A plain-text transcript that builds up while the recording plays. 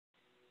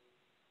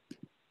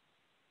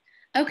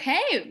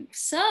Okay,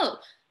 so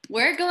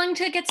we're going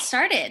to get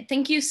started.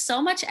 Thank you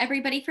so much,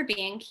 everybody, for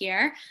being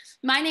here.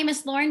 My name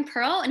is Lauren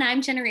Pearl, and I'm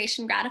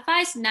Generation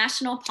Ratify's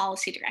National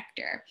Policy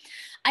Director.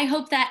 I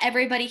hope that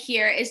everybody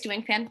here is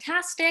doing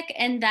fantastic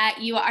and that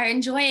you are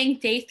enjoying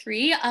day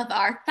 3 of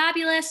our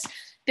fabulous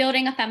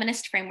Building a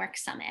Feminist Framework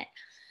Summit.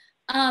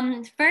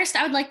 First,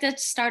 I would like to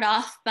start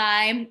off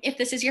by, if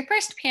this is your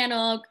first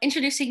panel,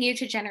 introducing you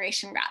to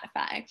Generation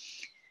Ratify.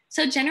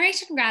 So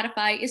Generation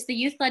Ratify is the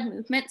youth-led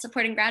movement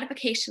supporting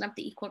ratification of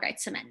the Equal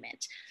Rights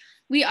Amendment.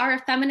 We are a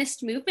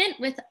feminist movement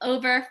with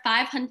over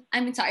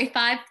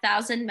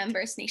 5,000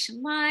 members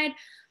nationwide.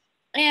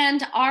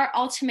 And our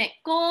ultimate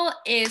goal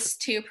is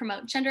to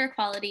promote gender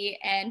equality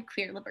and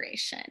queer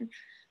liberation.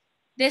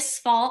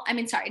 This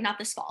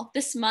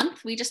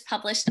month, we just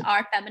published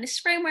our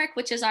feminist framework,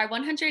 which is our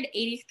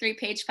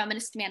 183-page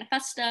feminist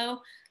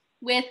manifesto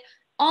with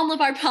all of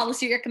our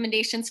policy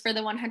recommendations for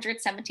the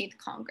 117th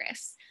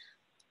Congress.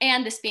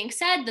 And this being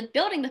said, the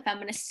Building the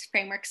Feminist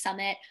Framework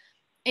Summit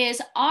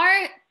is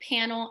our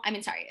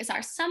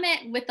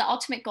summit with the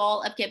ultimate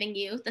goal of giving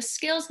you the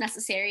skills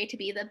necessary to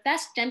be the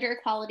best gender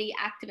equality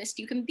activist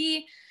you can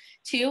be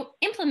to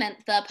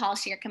implement the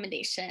policy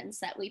recommendations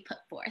that we put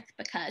forth,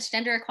 because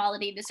gender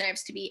equality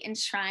deserves to be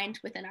enshrined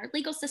within our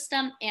legal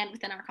system and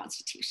within our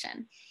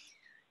Constitution.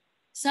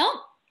 So,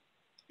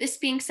 this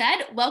being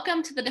said,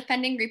 welcome to the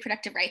Defending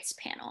Reproductive Rights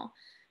panel.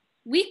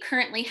 We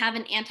currently have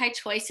an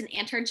anti-choice and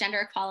anti-gender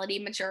equality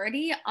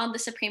majority on the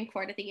Supreme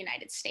Court of the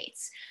United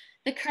States.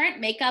 The current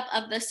makeup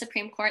of the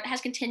Supreme Court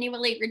has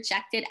continually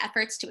rejected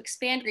efforts to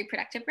expand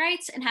reproductive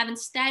rights and have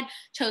instead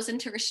chosen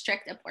to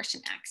restrict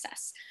abortion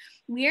access.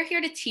 We are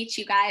here to teach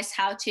you guys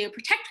how to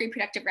protect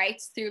reproductive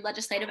rights through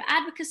legislative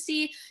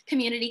advocacy,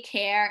 community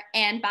care,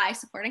 and by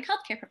supporting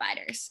healthcare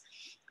providers.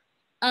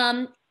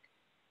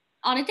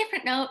 On a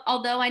different note,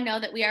 although I know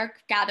that we are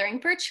gathering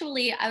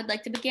virtually, I would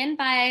like to begin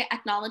by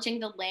acknowledging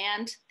the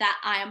land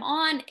that I am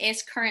on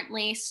is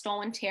currently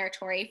stolen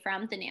territory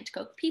from the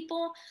Nanticoke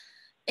people.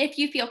 If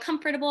you feel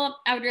comfortable,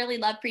 I would really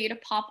love for you to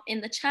pop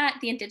in the chat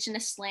the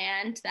Indigenous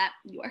land that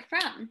you are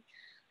from.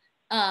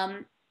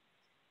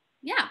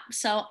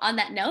 So on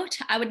that note,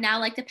 I would now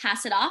like to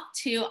pass it off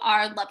to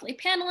our lovely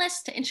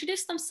panelists to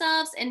introduce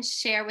themselves and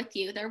share with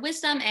you their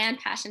wisdom and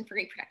passion for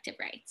reproductive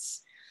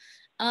rights.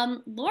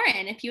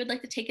 Lauren, if you would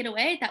like to take it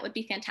away, that would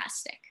be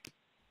fantastic.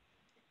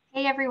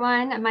 Hey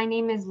everyone, my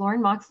name is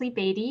Lauren Moxley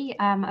Beatty.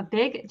 I'm a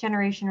big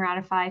Generation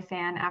Ratify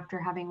fan after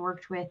having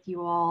worked with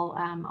you all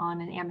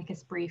on an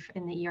amicus brief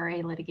in the ERA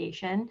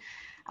litigation.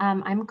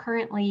 I'm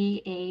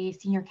currently a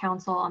senior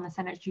counsel on the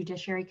Senate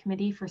Judiciary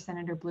Committee for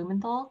Senator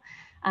Blumenthal.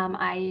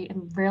 I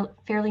am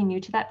fairly new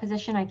to that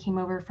position. I came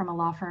over from a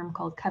law firm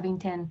called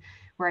Covington,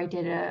 where I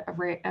did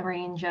a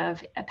range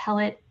of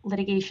appellate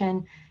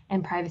litigation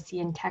and privacy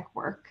and tech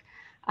work.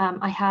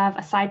 I have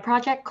a side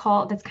project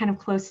that's kind of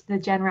close to the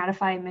Gen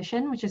Ratify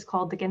mission, which is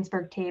called the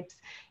Ginsburg Tapes.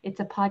 It's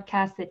a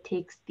podcast that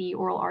takes the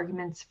oral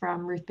arguments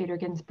from Ruth Bader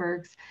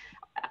Ginsburg's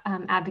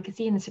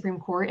advocacy in the Supreme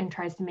Court and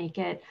tries to make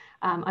it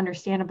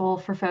understandable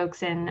for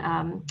folks and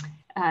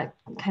kind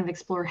of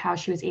explore how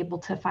she was able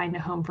to find a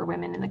home for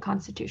women in the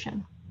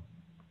Constitution.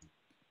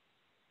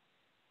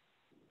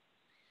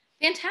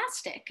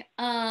 Fantastic.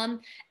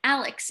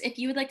 Alex, if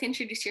you would like to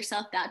introduce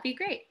yourself, that'd be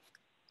great.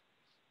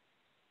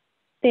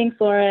 Thanks,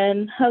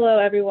 Lauren. Hello,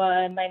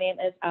 everyone. My name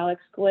is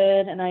Alex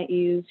Gwynn, and I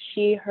use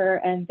she, her,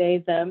 and they,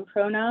 them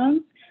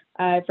pronouns.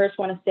 I first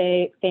want to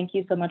say thank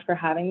you so much for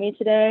having me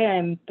today.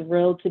 I'm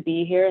thrilled to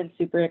be here and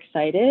super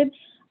excited.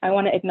 I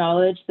want to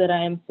acknowledge that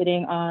I am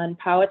sitting on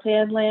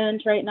Powhatan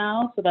land right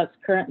now, so that's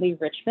currently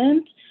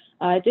Richmond.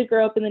 I did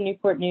grow up in the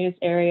Newport News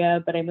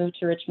area, but I moved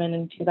to Richmond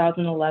in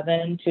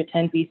 2011 to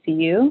attend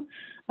VCU.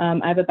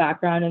 I have a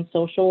background in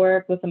social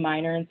work with a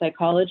minor in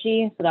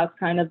psychology, so that's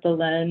kind of the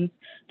lens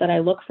that I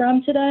look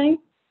from today.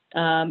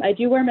 I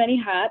do wear many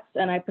hats,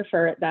 and I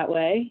prefer it that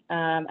way.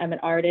 I'm an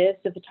artist,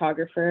 a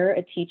photographer,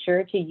 a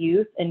teacher to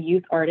youth and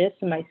youth artists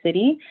in my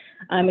city.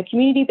 I'm a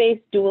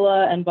community-based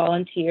doula and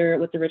volunteer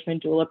with the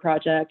Richmond Doula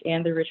Project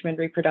and the Richmond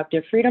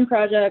Reproductive Freedom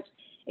Project.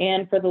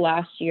 And for the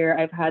last year,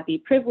 I've had the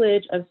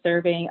privilege of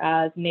serving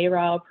as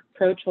NARAL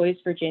Pro-Choice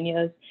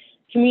Virginia's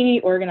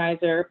community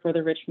organizer for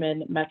the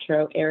Richmond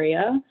metro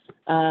area.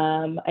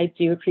 I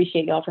do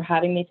appreciate y'all for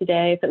having me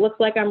today. If it looks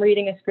like I'm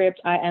reading a script,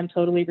 I am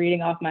totally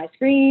reading off my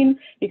screen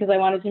because I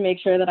wanted to make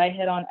sure that I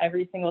hit on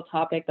every single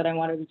topic that I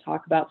wanted to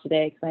talk about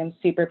today, because I'm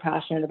super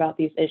passionate about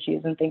these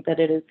issues and think that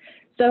it is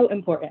so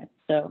important.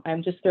 So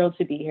I'm just thrilled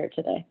to be here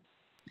today.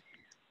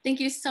 Thank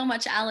you so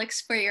much,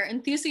 Alex, for your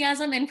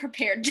enthusiasm and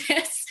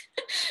preparedness.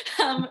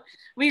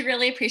 We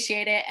really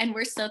appreciate it, and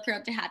we're so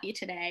thrilled to have you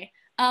today.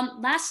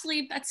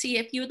 Lastly, Betsy,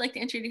 if you would like to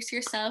introduce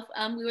yourself,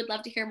 we would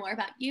love to hear more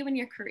about you and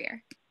your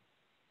career.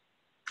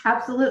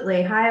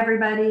 Absolutely. Hi,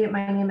 everybody.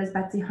 My name is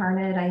Betsy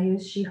Harned. I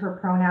use she, her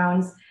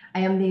pronouns.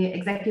 I am the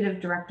Executive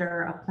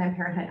Director of Planned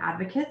Parenthood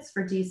Advocates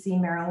for DC,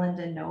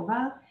 Maryland, and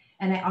NOVA.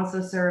 And I also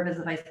serve as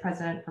the Vice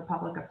President for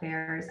Public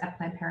Affairs at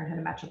Planned Parenthood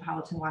in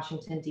Metropolitan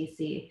Washington,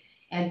 DC.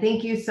 And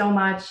thank you so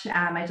much.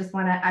 I just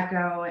want to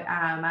echo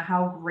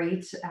how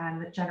great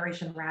the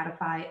Generation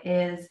Ratify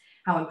is,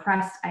 how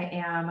impressed I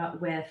am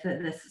with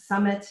this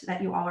summit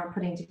that you all are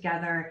putting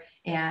together,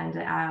 and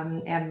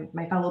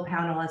my fellow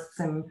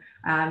panelists.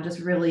 I'm just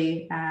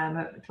really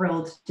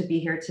thrilled to be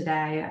here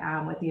today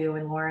with you,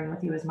 and Lauren,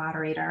 with you as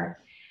moderator.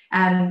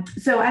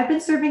 So I've been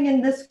serving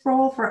in this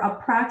role for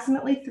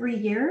approximately 3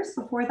 years.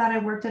 Before that, I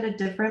worked at a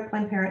different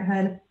Planned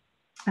Parenthood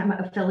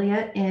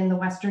affiliate in the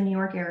Western New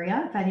York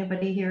area. If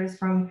anybody here is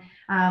from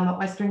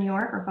Western New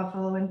York or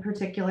Buffalo in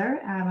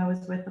particular, I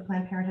was with the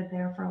Planned Parenthood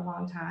there for a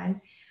long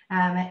time.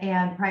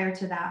 And prior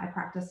to that, I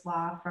practiced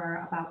law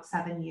for about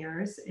 7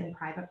 years in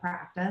private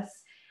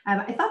practice.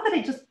 I thought that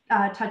I'd just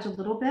touch a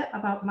little bit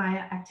about my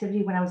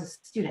activity when I was a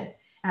student,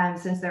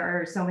 since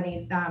there are so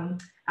many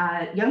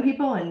young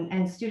people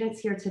and students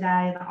here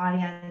today in the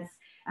audience.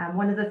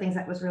 One of the things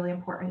that was really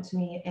important to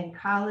me in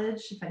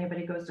college, if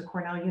anybody goes to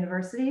Cornell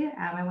University,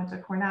 I went to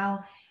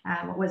Cornell,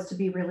 was to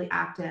be really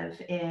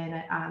active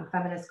in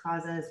feminist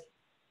causes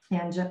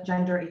and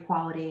gender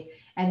equality.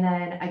 And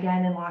then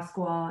again in law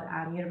school,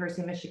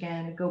 University of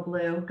Michigan, go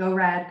blue, go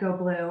red, go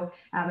blue.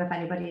 If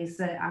anybody's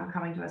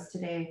coming to us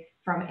today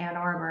from Ann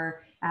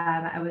Arbor,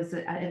 I was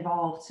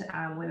involved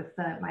with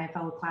my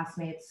fellow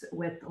classmates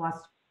with law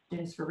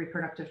students for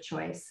reproductive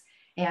choice.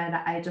 And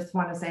I just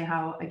want to say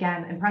how,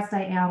 again, impressed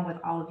I am with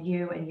all of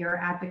you and your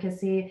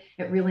advocacy.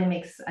 It really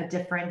makes a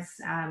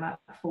difference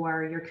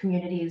for your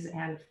communities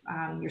and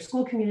your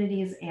school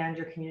communities and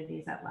your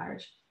communities at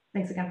large.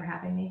 Thanks again for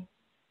having me.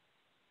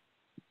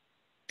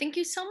 Thank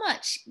you so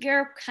much.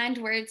 Your kind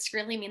words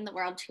really mean the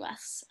world to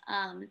us.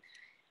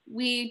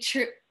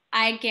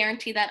 I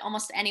guarantee that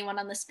almost anyone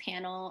on this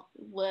panel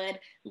would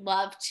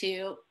love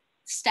to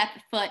step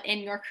foot in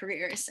your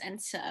careers. And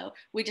so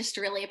we just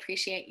really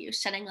appreciate you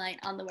shedding light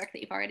on the work that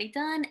you've already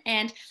done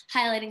and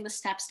highlighting the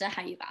steps to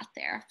how you got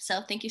there.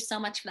 So thank you so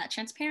much for that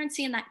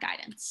transparency and that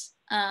guidance.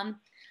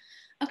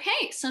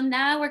 Okay, so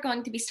now we're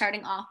going to be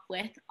starting off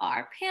with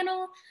our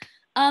panel.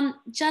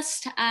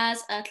 Just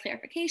as a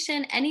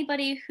clarification,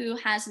 anybody who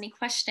has any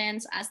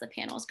questions as the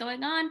panel is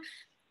going on,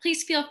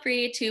 please feel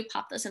free to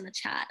pop those in the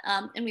chat,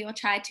 and we will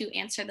try to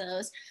answer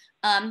those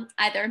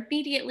either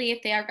immediately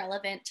if they are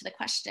relevant to the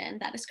question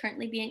that is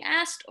currently being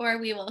asked, or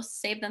we will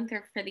save them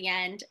for the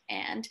end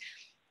and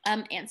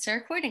answer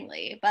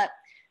accordingly. But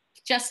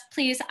just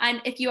please,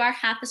 if you are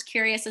half as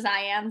curious as I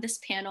am, this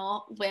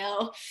panel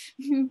will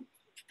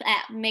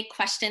make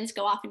questions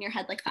go off in your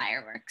head like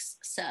fireworks.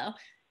 So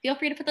feel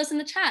free to put those in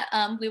the chat.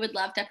 We would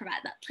love to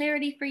provide that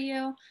clarity for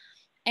you.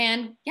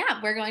 And yeah,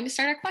 we're going to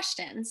start our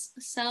questions.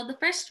 So the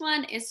first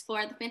one is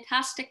for the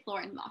fantastic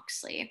Lauren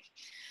Moxley.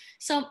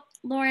 So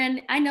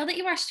Lauren, I know that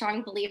you are a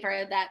strong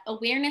believer that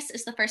awareness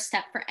is the first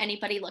step for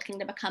anybody looking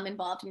to become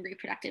involved in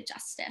reproductive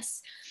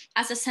justice.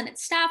 As a Senate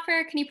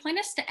staffer, can you point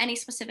us to any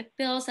specific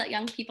bills that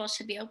young people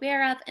should be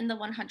aware of in the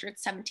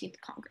 117th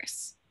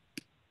Congress?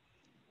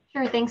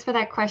 Sure, thanks for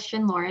that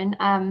question, Lauren.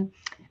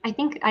 I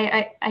think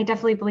I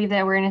definitely believe that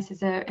awareness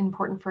is an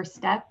important first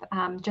step.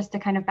 Just to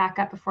kind of back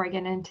up before I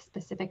get into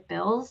specific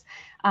bills,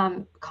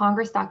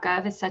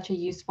 congress.gov is such a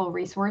useful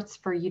resource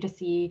for you to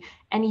see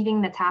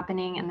anything that's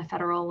happening in the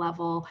federal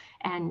level,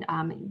 and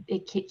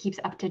it keeps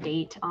up to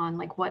date on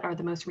like what are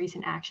the most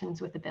recent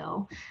actions with the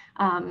bill.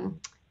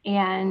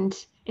 And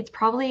it's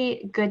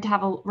probably good to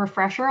have a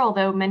refresher,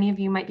 although many of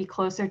you might be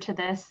closer to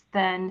this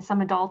than some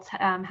adults,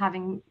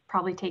 having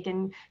probably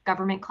taken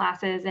government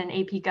classes and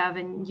AP Gov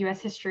and US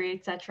history,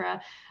 et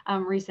cetera,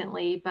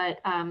 recently.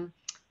 But,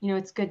 you know,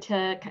 it's good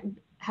to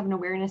have an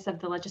awareness of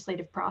the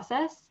legislative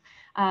process.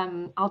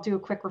 I'll do a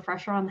quick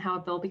refresher on how a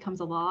bill becomes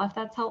a law, if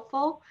that's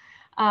helpful.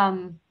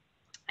 And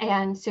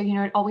so, you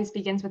know, it always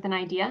begins with an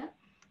idea.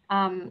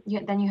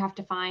 Then you have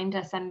to find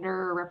a senator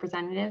or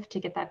representative to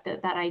get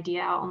that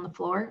idea out on the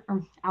floor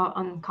or out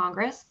on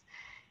Congress.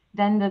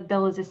 Then the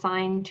bill is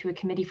assigned to a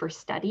committee for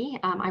study.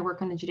 I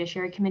work on the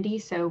Judiciary Committee,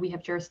 so we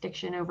have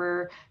jurisdiction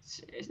over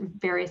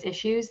various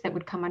issues that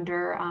would come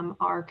under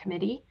our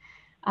committee.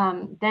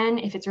 Then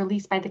if it's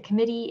released by the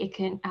committee, it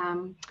can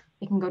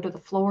go to the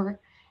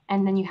floor,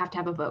 and then you have to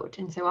have a vote.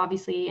 And so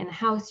obviously in the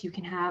House, you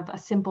can have a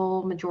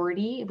simple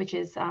majority, which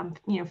is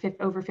you know,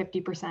 over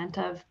 50%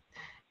 of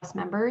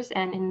members,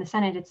 and in the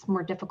Senate it's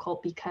more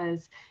difficult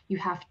because you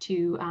have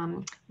to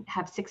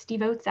have 60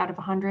 votes out of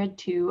 100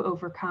 to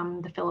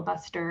overcome the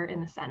filibuster in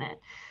the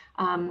Senate.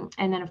 And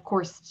then of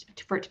course,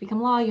 for it to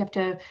become law, you have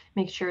to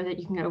make sure that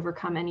you can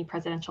overcome any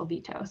presidential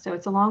veto. So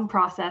it's a long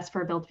process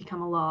for a bill to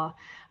become a law.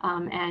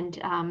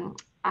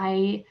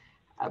 I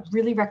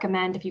really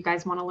recommend, if you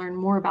guys want to learn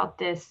more about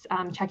this,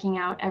 checking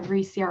out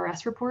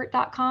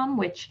everycrsreport.com,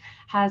 which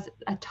has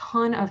a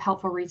ton of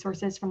helpful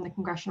resources from the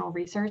Congressional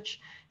Research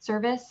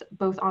Service,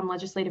 both on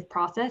legislative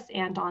process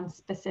and on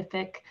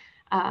specific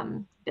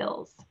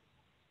bills.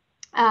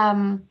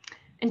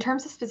 In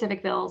terms of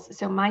specific bills,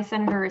 so my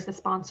senator is the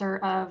sponsor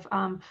of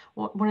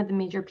one of the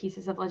major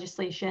pieces of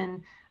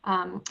legislation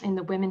in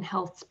the Women's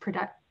Health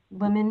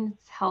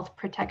Women's Health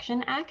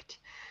Protection Act,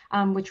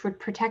 which would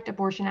protect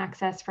abortion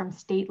access from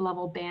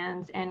state-level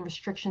bans and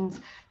restrictions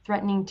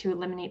threatening to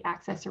eliminate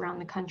access around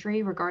the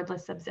country,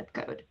 regardless of zip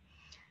code.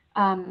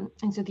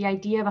 And so the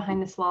idea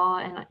behind this law,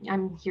 and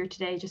I'm here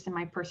today just in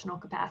my personal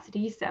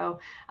capacity, so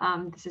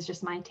this is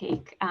just my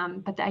take,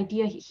 but the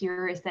idea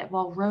here is that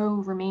while Roe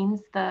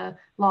remains the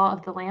law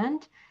of the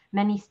land,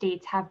 many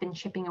states have been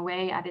chipping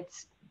away at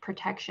its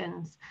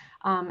protections.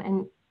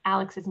 And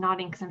Alex is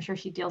nodding because I'm sure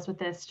she deals with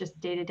this just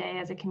day to day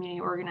as a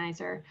community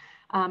organizer.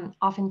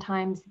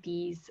 Oftentimes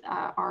these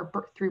are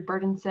through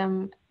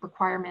burdensome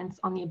requirements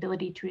on the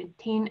ability to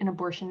obtain an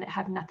abortion that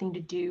have nothing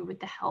to do with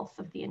the health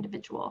of the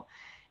individual.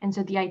 And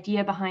so the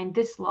idea behind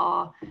this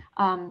law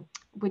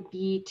would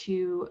be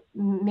to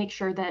make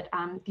sure that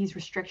these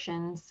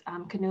restrictions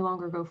could no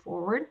longer go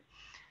forward.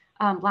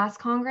 Last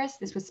Congress,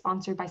 this was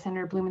sponsored by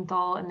Senator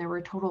Blumenthal, and there were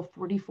a total of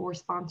 44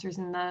 sponsors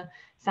in the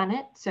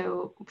Senate,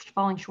 so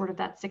falling short of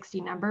that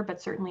 60 number,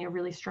 but certainly a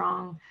really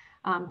strong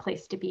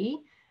place to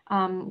be.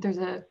 There's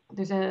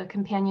a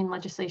companion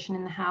legislation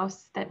in the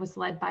House that was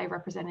led by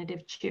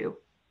Representative Chu.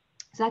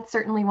 So that's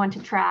certainly one to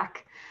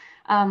track.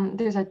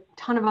 There's a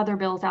ton of other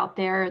bills out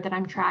there that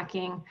I'm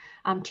tracking.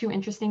 Two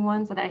interesting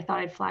ones that I thought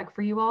I'd flag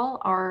for you all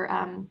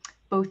are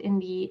both in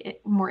the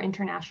more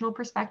international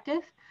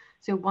perspective.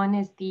 So one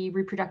is the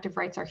Reproductive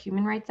Rights Are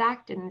Human Rights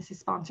Act, and this is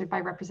sponsored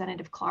by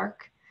Representative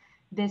Clark.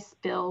 This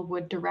bill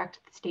would direct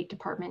the State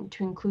Department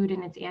to include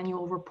in its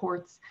annual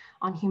reports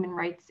on human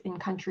rights in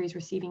countries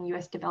receiving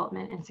U.S.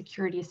 development and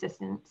security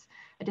assistance,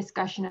 a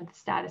discussion of the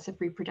status of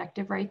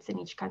reproductive rights in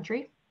each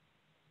country.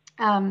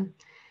 And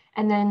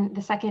then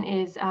the second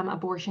is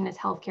Abortion is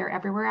Healthcare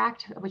Everywhere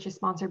Act, which is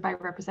sponsored by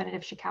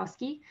Representative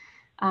Schakowsky.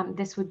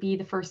 This would be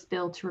the first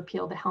bill to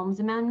repeal the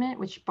Helms Amendment,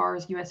 which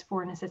bars U.S.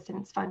 foreign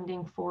assistance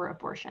funding for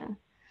abortion.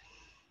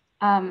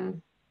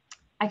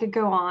 I could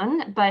go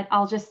on, but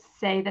I'll just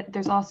say that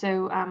there's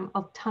also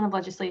a ton of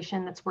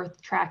legislation that's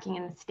worth tracking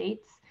in the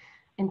states.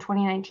 In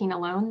 2019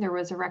 alone, there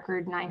was a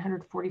record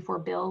 944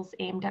 bills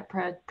aimed at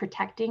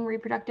protecting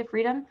reproductive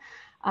freedom.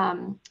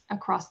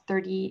 Across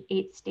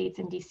 38 states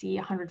and DC,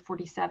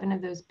 147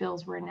 of those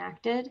bills were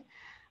enacted.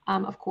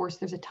 Of course,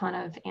 there's a ton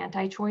of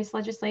anti-choice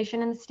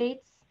legislation in the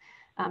states.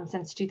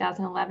 Since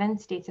 2011,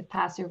 states have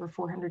passed over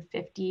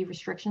 450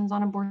 restrictions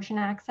on abortion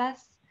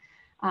access.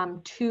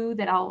 Two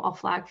that I'll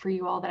flag for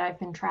you all that I've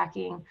been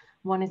tracking.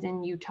 One is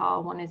in Utah,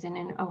 one is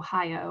in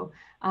Ohio,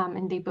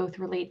 and they both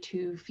relate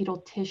to fetal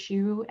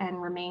tissue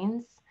and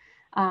remains.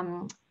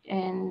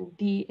 In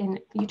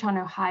Utah and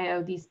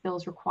Ohio, these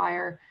bills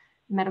require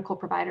medical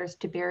providers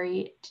to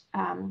bury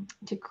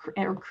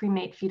or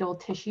cremate fetal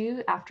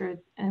tissue after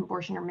an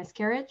abortion or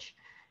miscarriage.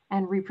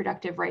 And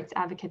reproductive rights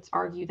advocates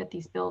argue that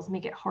these bills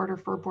make it harder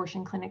for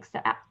abortion clinics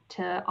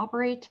to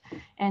operate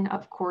and,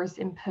 of course,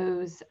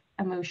 impose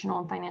emotional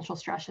and financial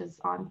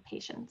stresses on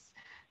patients.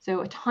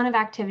 So a ton of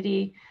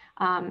activity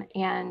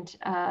and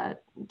a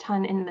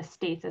ton in the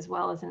states as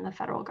well as in the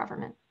federal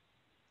government.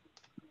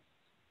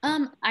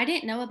 I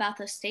didn't know about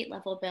those state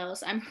level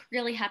bills. I'm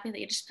really happy that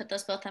you just put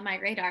those both on my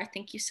radar.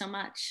 Thank you so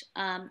much.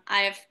 I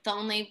have the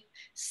only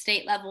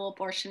state level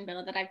abortion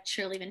bill that I've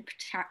truly been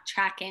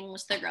tracking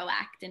was the Roe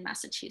Act in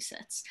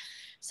Massachusetts.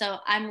 So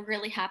I'm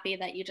really happy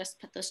that you just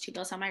put those two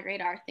bills on my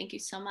radar. Thank you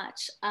so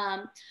much.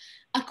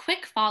 A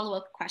quick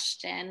follow-up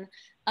question.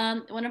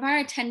 One of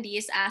our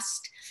attendees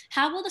asked,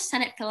 how will the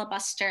Senate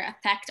filibuster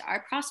affect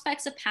our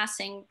prospects of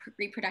passing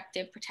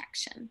reproductive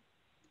protection?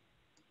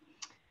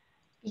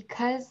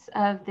 Because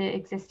of the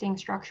existing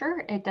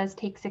structure, it does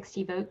take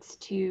 60 votes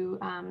to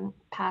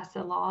pass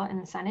a law in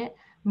the Senate.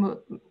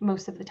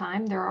 Most of the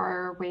time, there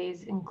are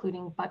ways,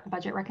 including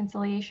budget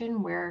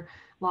reconciliation, where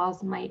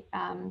laws might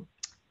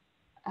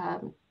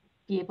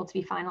be able to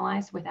be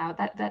finalized without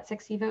that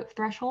 60 vote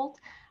threshold.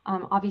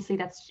 Obviously,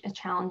 that's a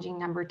challenging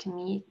number to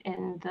meet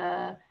in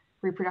the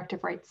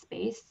reproductive rights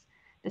space.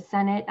 The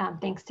Senate,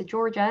 thanks to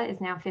Georgia,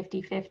 is now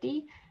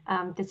 50-50.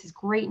 This is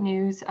great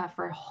news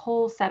for a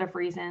whole set of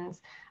reasons.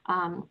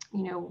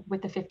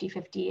 With the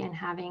 50-50 and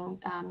having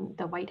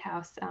the White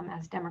House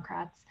as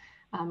Democrats,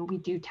 we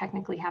do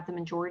technically have the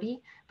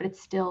majority, but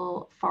it's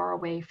still far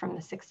away from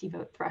the 60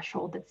 vote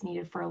threshold that's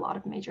needed for a lot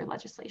of major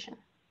legislation.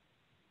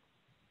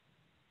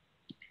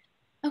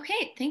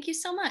 Okay, thank you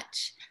so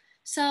much.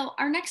 So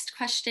our next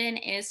question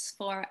is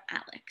for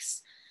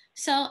Alex.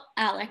 So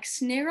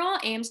Alex, new law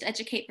aims to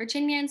educate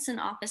Virginians and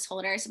office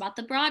holders about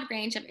the broad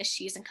range of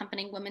issues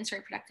encompassing women's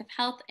reproductive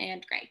health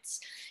and rights.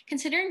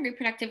 Considering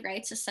reproductive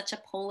rights is such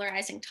a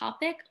polarizing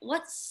topic,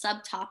 what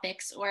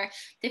subtopics or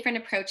different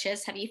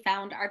approaches have you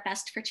found are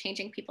best for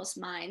changing people's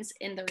minds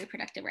in the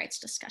reproductive rights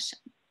discussion?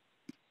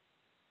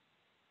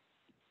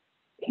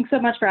 Thanks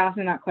so much for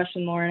asking that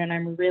question, Lauren, and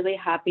I'm really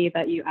happy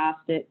that you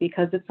asked it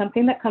because it's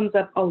something that comes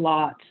up a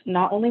lot,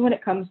 not only when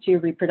it comes to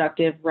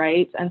reproductive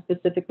rights and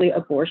specifically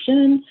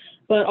abortion,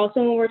 but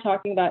also when we're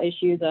talking about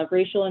issues of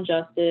racial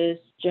injustice,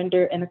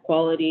 gender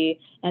inequality,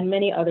 and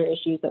many other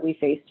issues that we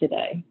face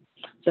today.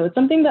 So it's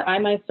something that I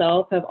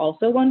myself have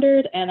also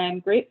wondered, and I'm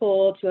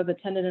grateful to have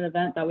attended an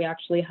event that we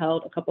actually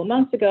held a couple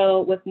months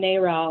ago with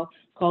NARAL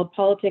called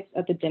Politics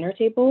at the Dinner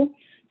Table,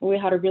 where we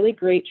had a really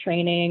great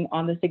training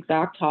on this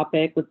exact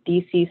topic with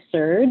DC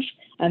Surge,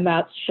 and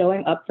that's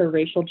showing up for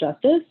racial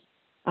justice.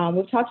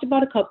 We've talked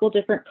about a couple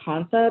different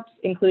concepts,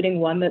 including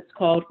one that's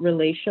called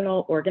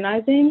relational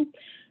organizing.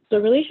 So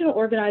relational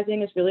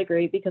organizing is really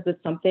great because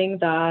it's something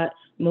that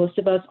most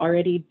of us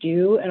already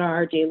do in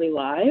our daily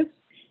lives.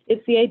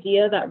 It's the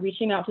idea that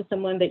reaching out to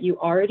someone that you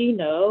already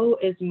know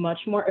is much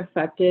more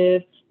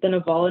effective than a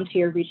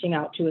volunteer reaching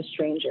out to a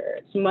stranger.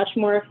 It's much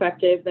more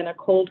effective than a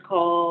cold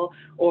call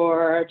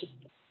or just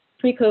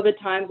pre-COVID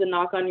times a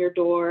knock on your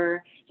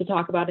door to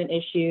talk about an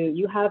issue.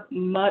 You have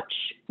much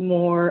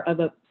more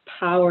of a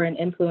power and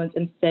influence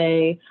and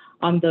say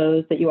on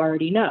those that you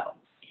already know.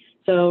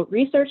 So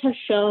research has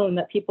shown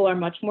that people are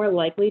much more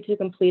likely to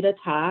complete a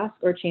task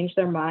or change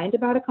their mind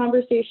about a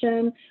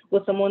conversation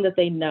with someone that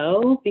they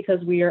know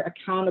because we are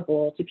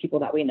accountable to people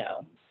that we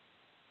know.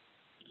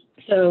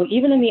 So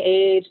even in the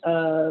age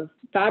of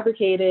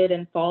fabricated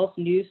and false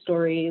news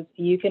stories,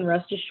 you can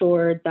rest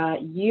assured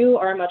that you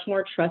are a much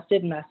more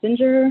trusted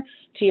messenger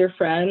to your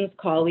friends,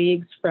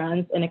 colleagues,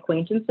 friends, and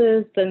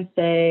acquaintances than,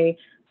 say,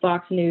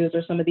 Fox News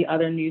or some of the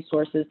other news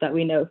sources that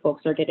we know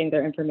folks are getting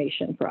their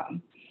information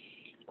from.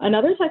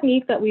 Another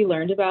technique that we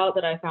learned about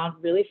that I found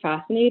really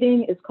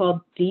fascinating is called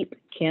deep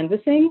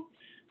canvassing.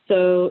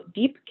 So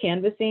deep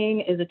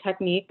canvassing is a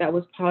technique that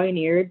was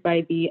pioneered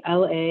by the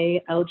LA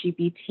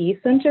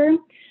LGBT Center.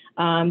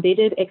 They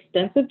did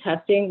extensive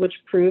testing, which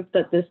proved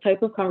that this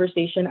type of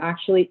conversation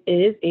actually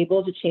is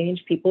able to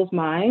change people's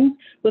minds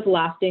with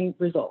lasting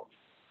results.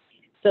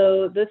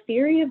 So the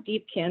theory of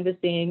deep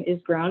canvassing is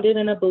grounded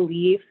in a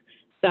belief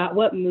that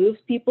what moves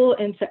people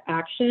into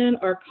action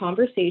are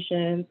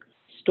conversations,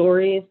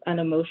 stories, and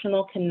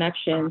emotional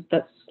connections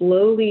that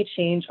slowly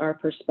change our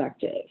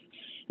perspective.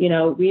 You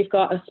know, we've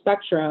got a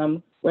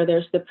spectrum where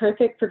there's the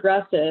perfect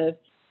progressive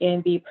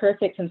and the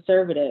perfect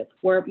conservative,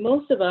 where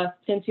most of us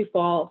tend to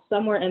fall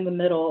somewhere in the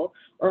middle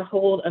or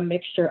hold a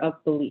mixture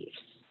of beliefs.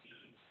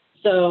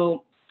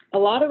 So a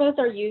lot of us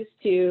are used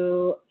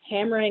to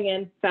hammering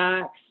in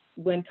facts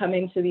when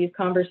coming to these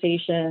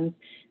conversations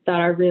that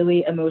are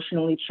really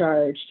emotionally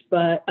charged.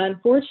 But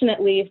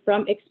unfortunately,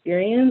 from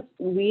experience,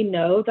 we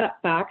know that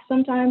facts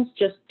sometimes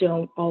just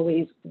don't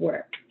always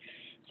work.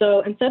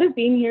 So instead of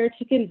being here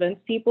to convince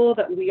people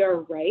that we are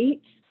right,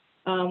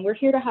 we're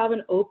here to have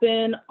an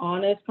open,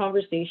 honest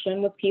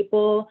conversation with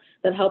people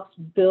that helps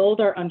build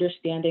our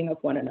understanding of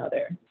one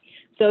another.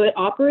 So it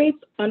operates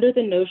under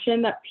the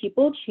notion that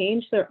people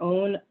change their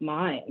own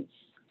minds.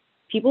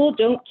 People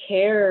don't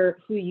care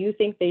who you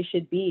think they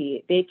should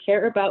be. They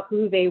care about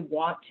who they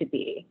want to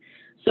be.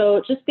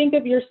 So just think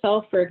of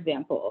yourself, for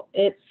example.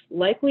 It's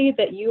likely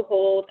that you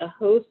hold a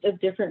host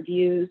of different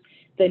views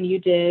than you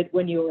did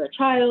when you were a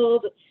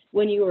child,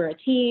 when you were a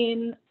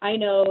teen. I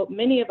know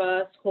many of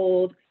us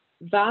hold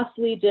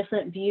vastly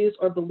different views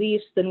or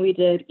beliefs than we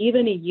did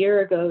even a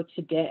year ago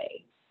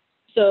today.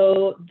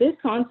 So this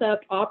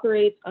concept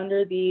operates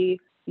under the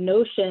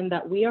notion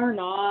that we are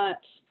not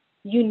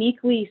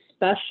uniquely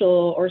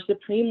special or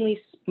supremely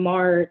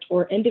smart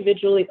or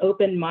individually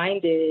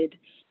open-minded,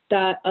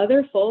 that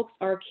other folks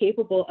are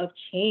capable of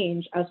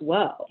change as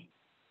well.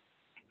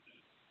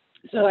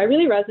 So I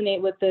really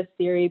resonate with this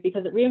theory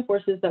because it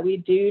reinforces that we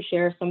do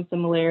share some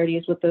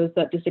similarities with those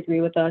that disagree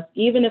with us,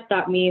 even if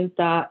that means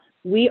that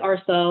we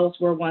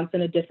ourselves were once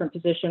in a different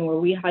position where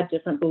we had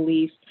different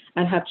beliefs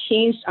and have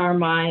changed our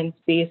minds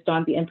based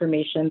on the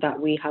information that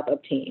we have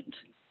obtained.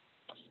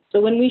 So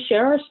when we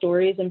share our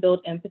stories and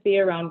build empathy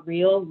around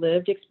real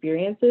lived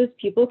experiences,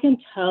 people can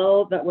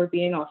tell that we're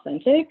being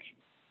authentic.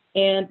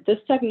 And this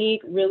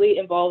technique really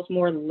involves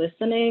more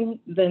listening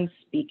than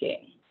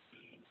speaking.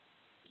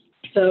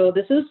 So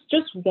this is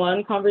just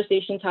one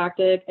conversation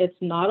tactic. It's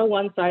not a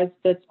one size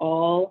fits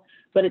all,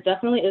 but it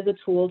definitely is a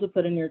tool to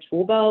put in your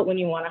tool belt when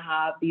you want to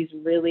have these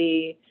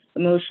really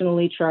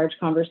emotionally charged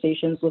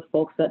conversations with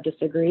folks that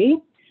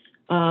disagree.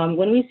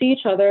 When we see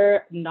each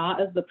other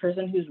not as the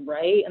person who's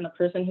right and the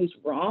person who's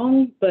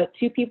wrong, but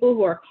two people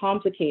who are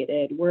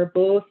complicated, we're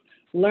both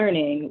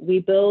learning, we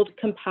build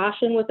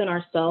compassion within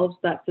ourselves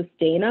that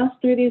sustain us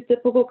through these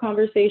difficult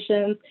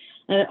conversations.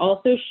 And it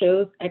also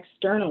shows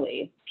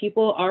externally.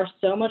 People are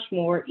so much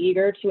more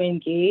eager to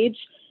engage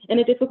in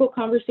a difficult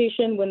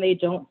conversation when they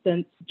don't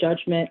sense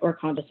judgment or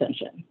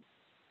condescension.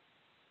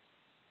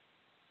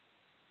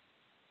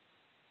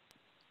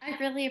 I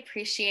really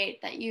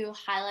appreciate that you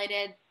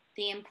highlighted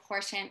the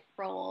important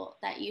role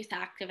that youth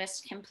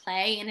activists can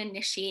play in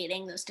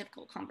initiating those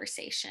difficult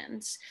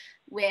conversations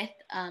with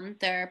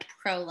their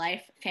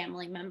pro-life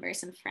family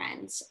members and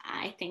friends.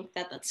 I think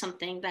that that's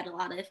something that a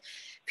lot of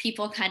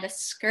people kind of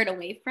skirt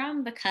away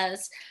from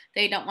because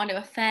they don't want to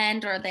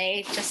offend, or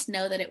they just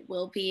know that it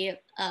will be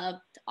an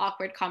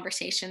awkward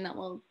conversation that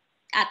will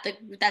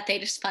that they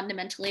just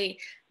fundamentally,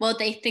 well,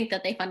 they think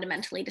that they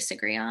fundamentally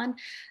disagree on.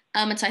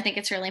 And so I think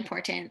it's really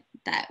important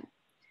that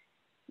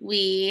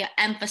we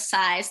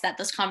emphasize that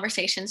those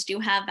conversations do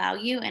have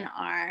value and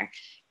are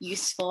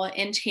useful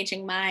in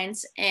changing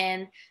minds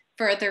and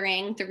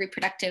furthering the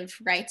reproductive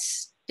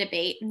rights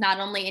debate, not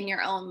only in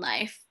your own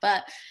life,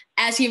 but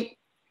as you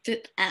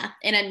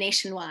in a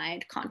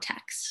nationwide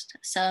context.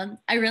 So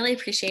I really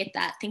appreciate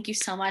that. Thank you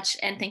so much.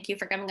 And thank you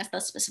for giving us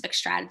those specific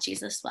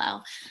strategies as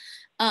well.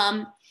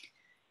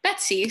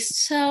 Betsy,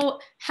 so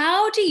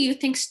how do you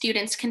think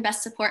students can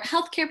best support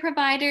healthcare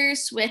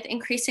providers with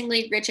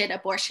increasingly rigid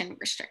abortion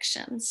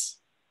restrictions?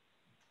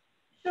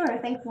 Sure,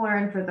 thanks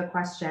Lauren for the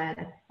question.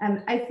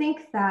 I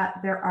think that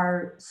there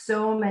are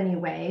so many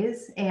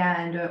ways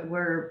and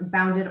we're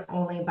bounded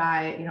only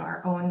by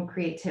our own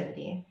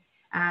creativity.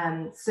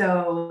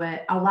 So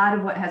a lot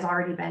of what has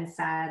already been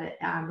said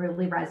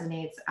really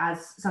resonates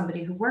as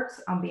somebody who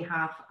works on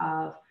behalf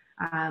of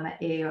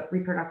a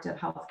reproductive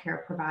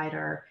healthcare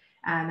provider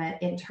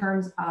in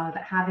terms of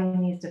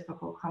having these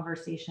difficult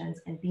conversations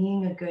and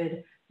being a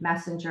good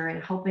messenger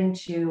and helping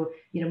to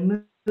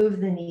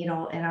move the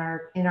needle in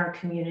our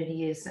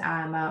communities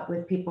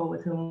with people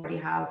with whom we already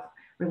have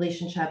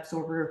relationships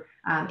or we're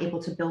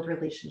able to build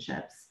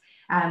relationships.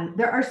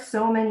 There are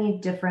so many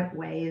different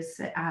ways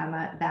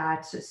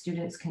that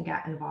students can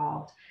get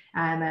involved.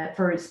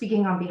 For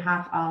speaking on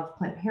behalf of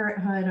Planned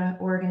Parenthood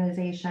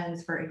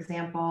organizations, for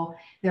example,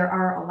 there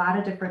are a lot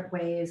of different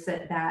ways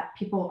that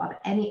people of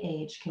any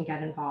age can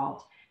get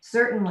involved.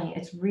 Certainly,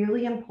 it's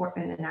really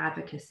important in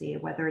advocacy,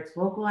 whether it's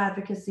local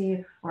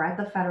advocacy or at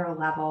the federal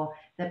level,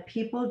 that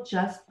people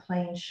just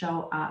plain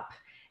show up.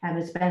 And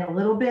it's been a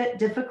little bit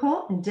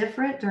difficult and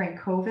different during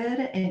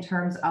COVID in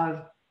terms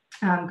of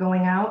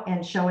going out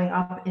and showing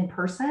up in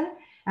person.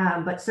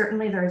 But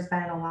certainly there's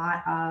been a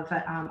lot of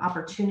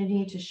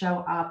opportunity to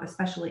show up,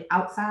 especially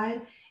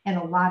outside, and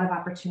a lot of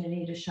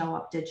opportunity to show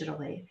up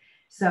digitally.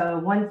 So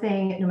one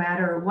thing, no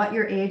matter what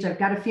your age, I've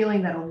got a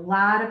feeling that a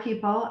lot of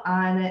people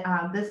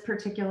on this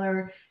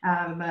particular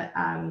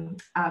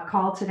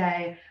call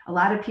today, a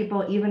lot of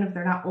people, even if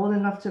they're not old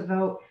enough to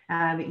vote,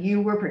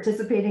 you were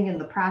participating in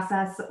the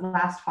process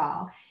last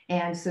fall.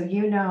 And so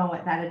you know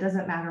that it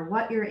doesn't matter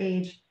what your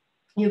age,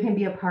 you can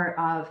be a part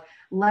of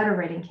letter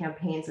writing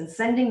campaigns and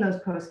sending those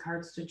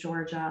postcards to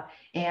Georgia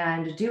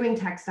and doing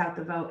text out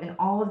the vote and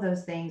all of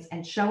those things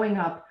and showing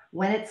up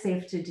when it's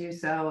safe to do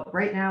so,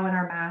 right now in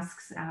our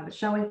masks,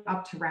 showing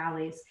up to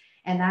rallies.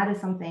 And that is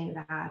something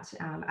that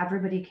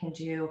everybody can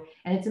do.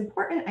 And it's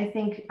important, I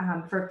think,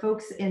 for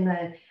folks in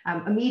the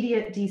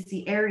immediate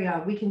DC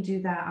area, we can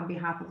do that on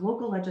behalf of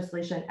local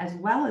legislation as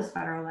well as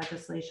federal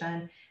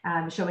legislation,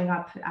 showing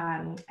up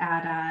on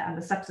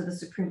the steps of the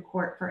Supreme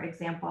Court, for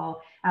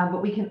example.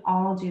 But we can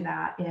all do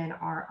that in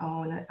our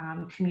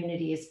own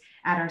communities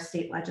at our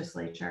state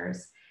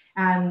legislatures.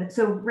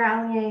 So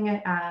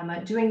rallying,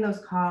 doing those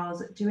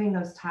calls, doing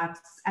those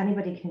texts,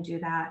 anybody can do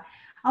that.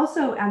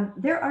 Also,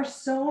 there are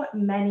so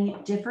many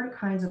different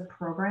kinds of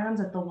programs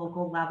at the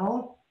local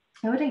level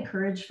I would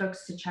encourage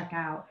folks to check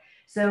out.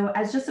 So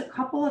as just a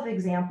couple of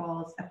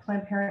examples of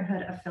Planned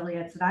Parenthood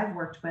affiliates that I've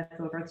worked with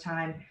over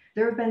time,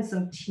 there have been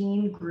some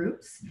teen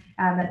groups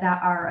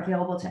that are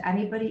available to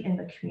anybody in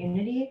the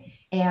community.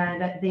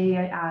 And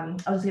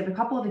I'll just give a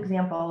couple of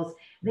examples.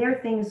 They're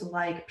things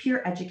like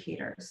peer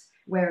educators,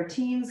 where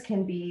teens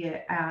can be,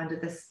 and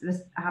this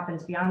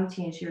happens beyond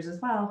teenage years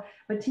as well,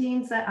 but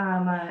teens that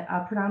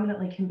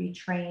predominantly can be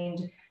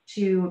trained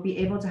to be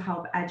able to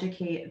help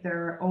educate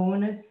their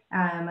own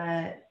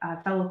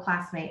fellow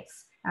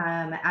classmates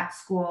at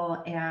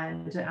school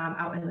and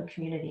out in the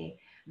community.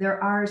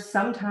 There are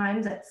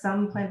sometimes at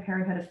some Planned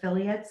Parenthood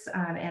affiliates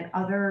and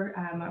other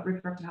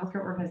reproductive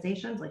healthcare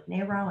organizations like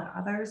NARAL and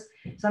others,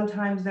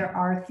 sometimes there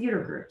are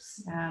theater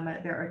groups.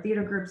 There are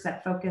theater groups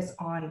that focus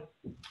on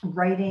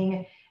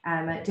writing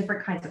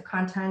different kinds of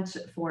content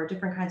for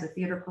different kinds of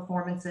theater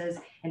performances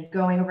and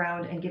going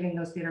around and giving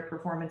those theater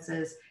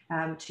performances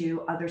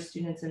to other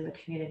students in the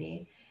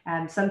community.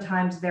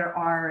 Sometimes there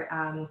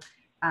are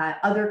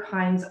other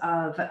kinds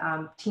of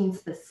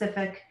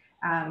teen-specific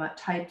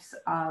types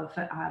of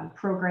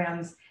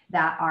programs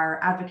that are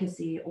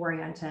advocacy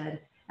oriented.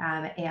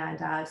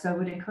 So I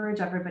would encourage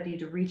everybody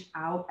to reach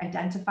out,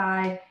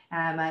 identify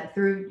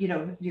through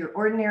your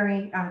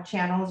ordinary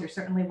channels. You're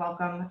certainly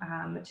welcome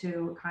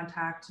to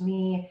contact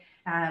me,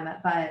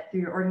 but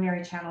through your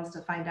ordinary channels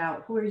to find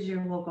out who is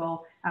your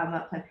local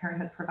Planned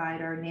Parenthood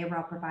provider,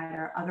 NARAL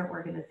provider, other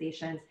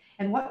organizations,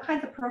 and what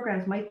kinds of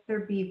programs might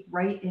there be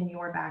right in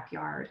your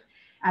backyard.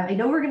 I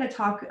know we're going to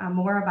talk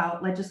more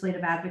about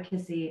legislative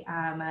advocacy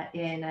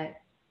in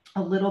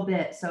a little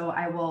bit, so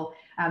I will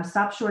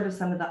stop short of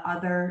some of the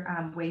other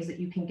ways that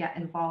you can get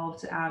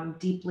involved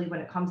deeply when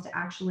it comes to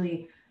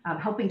actually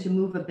helping to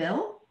move a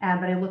bill,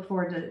 but I look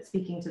forward to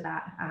speaking to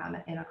that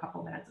in a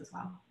couple minutes as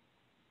well.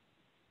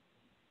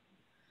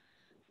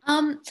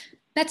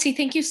 Betsy,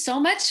 thank you so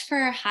much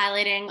for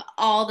highlighting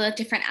all the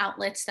different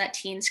outlets that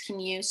teens can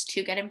use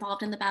to get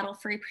involved in the battle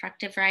for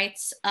reproductive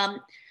rights.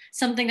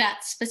 Something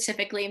that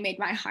specifically made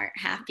my heart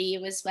happy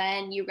was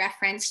when you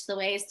referenced the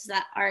ways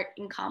that art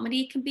and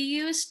comedy can be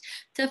used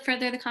to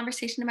further the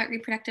conversation about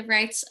reproductive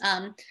rights.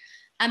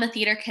 I'm a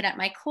theater kid at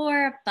my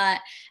core, but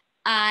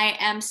I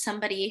am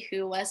somebody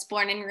who was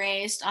born and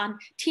raised on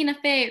Tina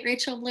Fey,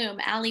 Rachel Bloom,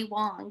 Ali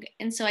Wong.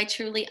 And so I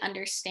truly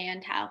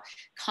understand how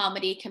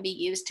comedy can be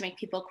used to make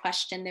people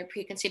question their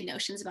preconceived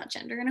notions about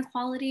gender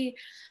inequality.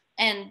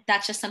 And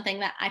that's just something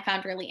that I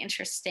found really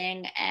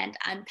interesting and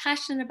I'm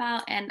passionate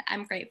about, and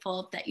I'm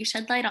grateful that you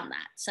shed light on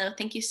that. So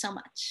thank you so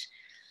much.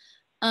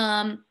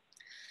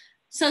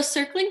 So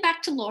circling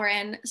back to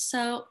Lauren,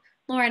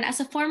 Lauren, as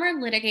a former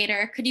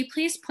litigator, could you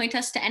please point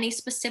us to any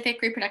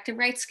specific reproductive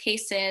rights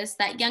cases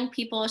that young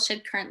people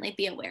should currently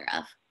be aware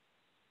of?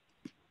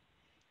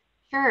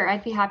 Sure,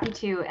 I'd be happy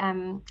to.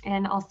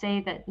 And I'll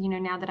say that,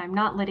 now that I'm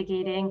not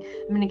litigating,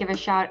 I'm going to give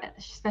a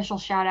special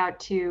shout out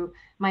to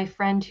my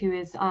friend who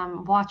is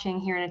watching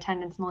here in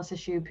attendance, Melissa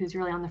Shube, who's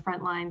really on the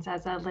front lines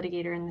as a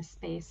litigator in this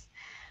space.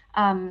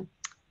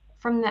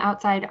 From the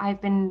outside, I've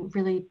been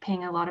really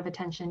paying a lot of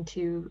attention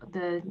to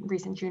the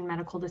recent June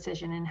medical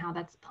decision and how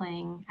that's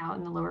playing out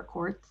in the lower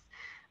courts.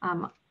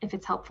 If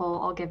it's helpful,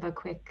 I'll give a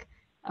quick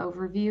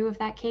overview of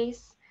that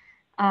case.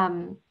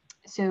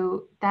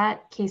 So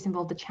that case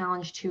involved the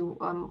challenge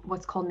to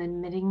what's called an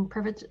admitting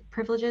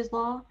privileges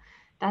law.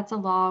 That's a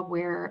law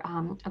where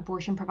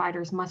abortion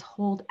providers must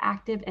hold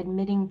active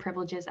admitting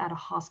privileges at a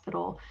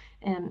hospital.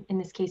 In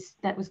this case,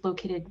 that was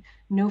located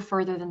no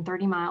further than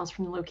 30 miles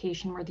from the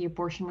location where the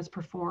abortion was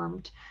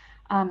performed.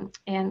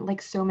 And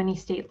like so many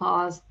state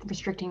laws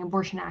restricting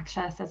abortion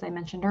access, as I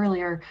mentioned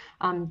earlier,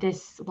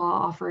 this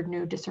law offered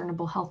no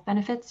discernible health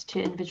benefits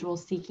to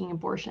individuals seeking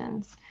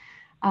abortions.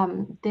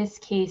 This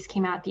case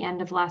came out at the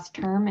end of last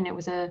term, and it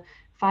was a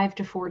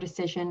 5-4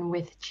 decision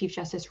with Chief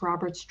Justice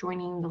Roberts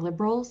joining the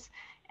liberals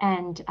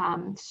and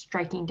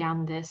striking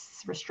down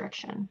this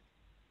restriction.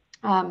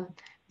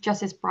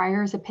 Justice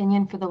Breyer's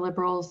opinion for the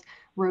liberals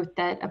wrote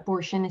that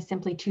abortion is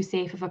simply too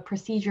safe of a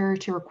procedure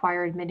to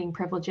require admitting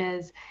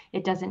privileges.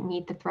 It doesn't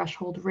meet the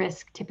threshold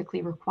risk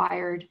typically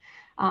required.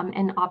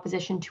 And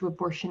opposition to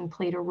abortion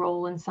played a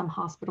role in some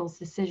hospitals'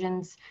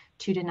 decisions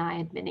to deny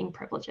admitting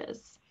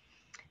privileges.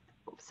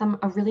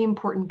 A really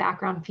important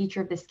background feature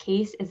of this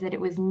case is that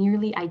it was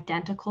nearly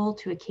identical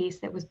to a case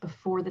that was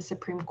before the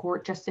Supreme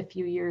Court just a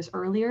few years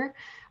earlier,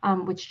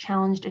 which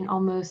challenged an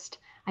almost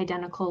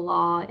identical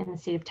law in the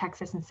state of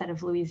Texas instead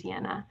of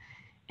Louisiana.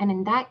 And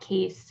in that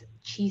case,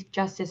 Chief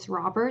Justice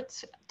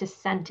Roberts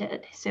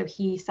dissented. So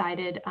he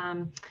sided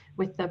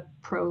with the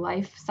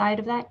pro-life side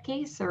of that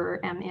case, or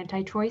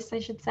anti-choice, I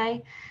should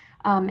say.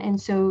 And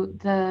so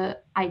the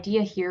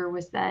idea here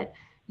was that,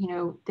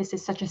 this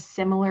is such a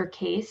similar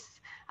case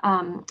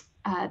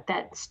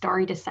that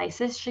stare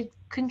decisis should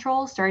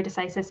control. Stare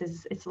decisis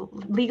is it's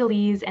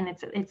legalese, and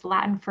it's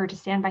Latin for to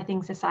stand by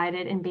things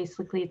decided, and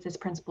basically it's this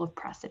principle of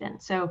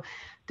precedent. So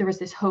there was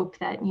this hope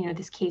that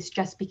this case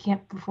just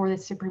became before the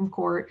Supreme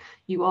Court.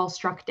 You all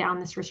struck down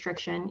this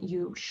restriction.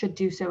 You should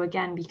do so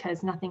again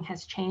because nothing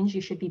has changed.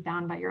 You should be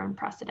bound by your own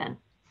precedent.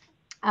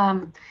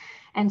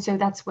 And so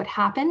that's what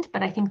happened,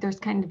 but I think there's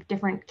kind of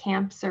different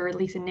camps, or at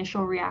least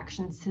initial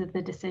reactions to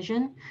the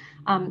decision.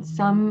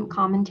 Some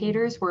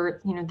commentators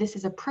were, this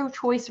is a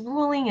pro-choice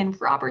ruling and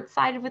Roberts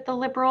sided with the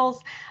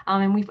liberals,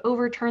 and we've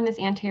overturned this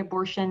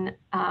anti-abortion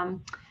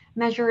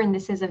measure, and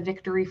this is a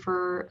victory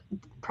for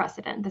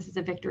precedent. This is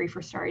a victory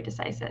for stare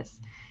decisis.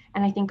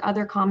 And I think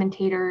other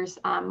commentators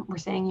were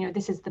saying,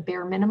 this is the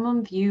bare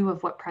minimum view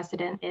of what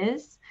precedent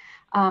is.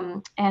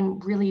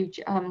 And really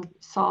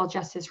saw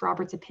Justice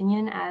Roberts'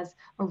 opinion as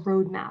a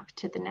roadmap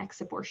to the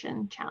next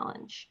abortion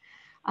challenge.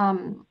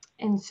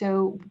 And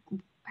so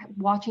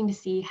watching to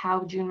see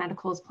how June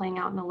medical is playing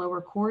out in the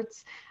lower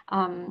courts,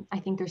 I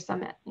think there's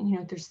some,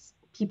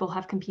 people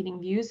have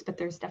competing views, but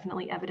there's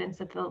definitely evidence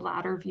that the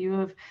latter view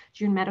of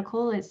June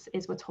medical is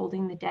what's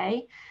holding the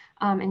day.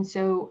 And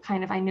so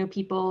I know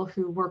people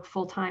who work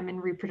full-time in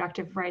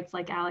reproductive rights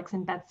like Alex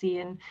and Betsy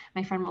and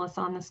my friend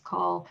Melissa on this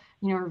call,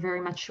 are very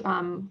much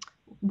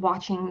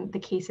watching the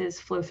cases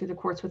flow through the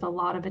courts with a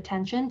lot of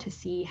attention to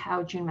see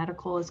how June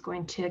medical is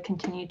going to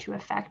continue to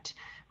affect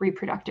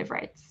reproductive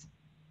rights.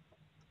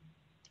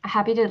 I'm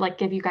happy to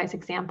give you guys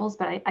examples,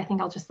 but I think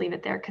I'll just leave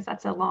it there because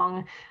that's a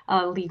long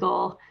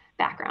legal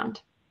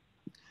background.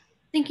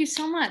 Thank you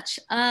so much.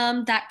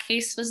 That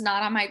case was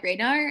not on my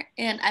radar,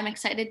 and I'm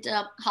excited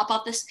to hop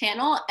off this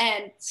panel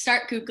and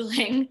start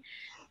Googling.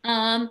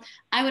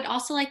 I would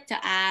also like to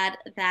add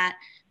that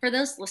for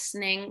those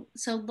listening,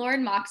 so Lord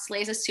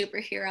Moxley is a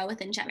superhero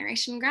within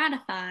Generation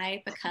Ratify,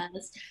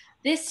 because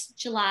this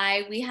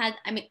July we had,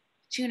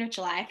 June or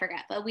July, I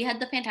forget, but we had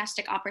the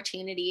fantastic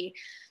opportunity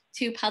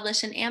to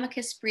publish an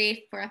amicus brief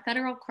for a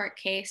federal court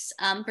case,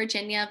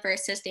 Virginia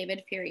versus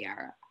David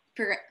Ferriero.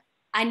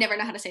 I never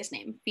know how to say his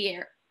name,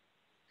 Ferriero.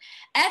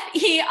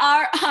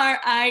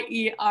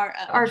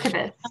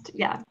 Archivist,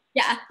 yeah.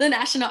 Yeah, the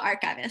National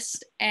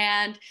Archivist.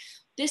 And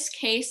this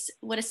case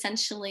would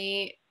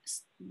essentially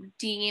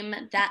deem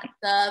that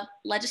the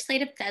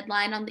legislative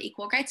deadline on the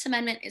Equal Rights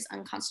Amendment is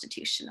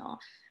unconstitutional.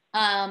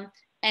 And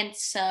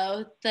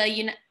so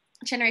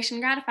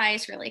Generation Ratify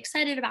is really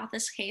excited about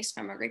this case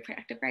from a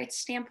reproductive rights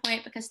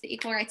standpoint because the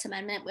Equal Rights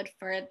Amendment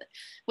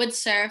would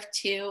serve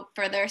to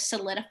further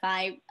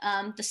solidify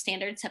the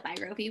standards set by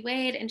Roe v.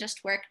 Wade and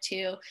just work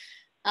to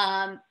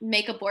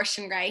make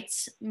abortion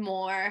rights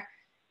more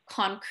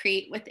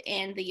concrete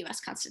within the US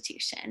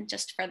Constitution,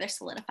 just further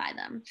solidify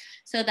them.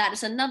 So that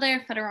is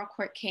another federal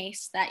court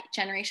case that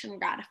Generation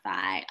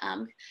Ratify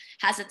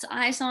has its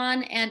eyes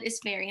on and is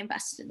very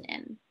invested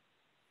in.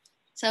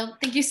 So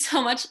thank you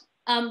so much.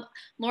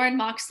 Lauren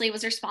Moxley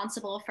was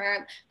responsible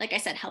for, like I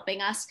said,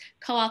 helping us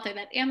co-author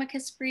that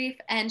amicus brief,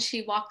 and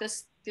she walked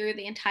us through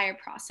the entire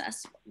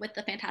process with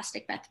the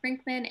fantastic Beth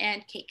Brinkman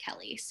and Kate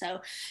Kelly.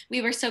 So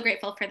we were so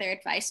grateful for their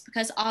advice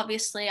because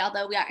obviously,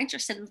 although we are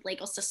interested in the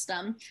legal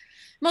system,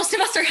 most of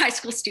us are high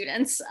school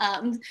students.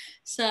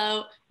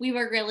 So we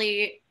were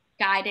really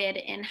guided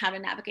in how to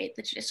navigate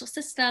the judicial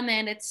system,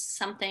 and it's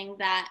something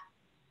that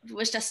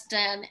was just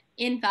an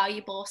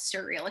invaluable,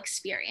 surreal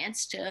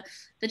experience to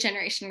the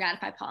Generation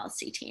Ratify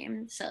policy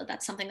team. So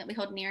that's something that we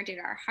hold near and dear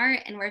to our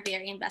heart, and we're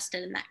very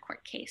invested in that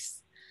court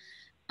case.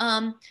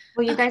 Well,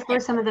 you guys were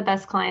some of the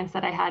best clients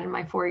that I had in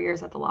my 4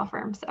 years at the law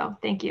firm. So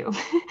thank you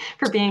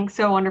for being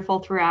so wonderful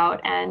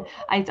throughout. And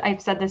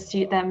I've said this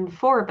to them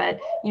before, but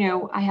you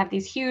know, I have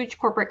these huge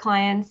corporate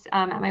clients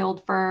at my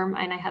old firm,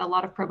 and I had a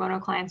lot of pro bono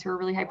clients who were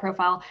really high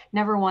profile.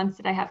 Never once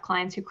did I have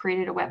clients who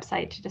created a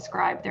website to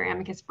describe their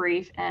amicus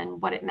brief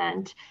and what it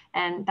meant.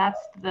 And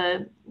that's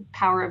the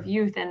power of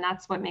youth. And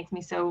that's what makes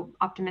me so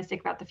optimistic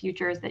about the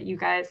future, is that you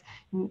guys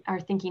are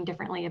thinking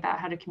differently about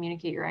how to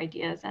communicate your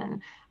ideas.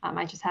 And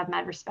I just have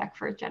mad respect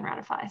for Gen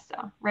Ratify.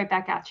 So right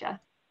back at you.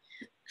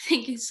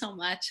 Thank you so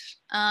much.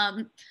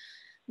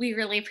 We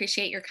really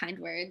appreciate your kind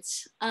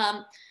words.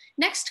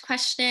 Next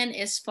question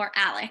is for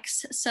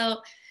Alex. So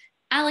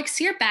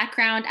Alex, your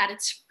background at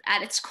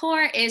its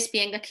core is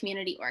being a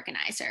community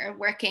organizer,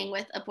 working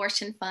with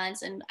abortion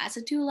funds and as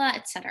a doula,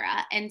 et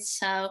cetera. And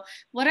so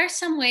what are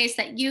some ways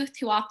that youth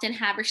who often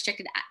have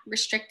restricted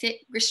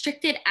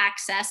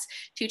access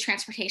to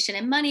transportation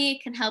and money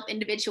can help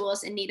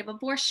individuals in need of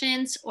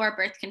abortions or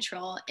birth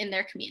control in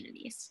their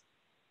communities?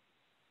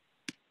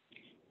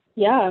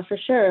 Yeah, for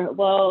sure.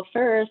 Well,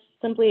 first,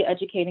 simply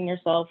educating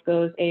yourself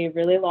goes a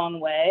really long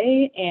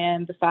way.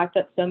 And the fact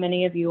that so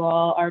many of you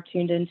all are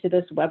tuned into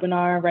this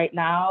webinar right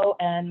now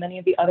and many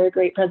of the other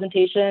great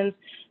presentations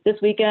this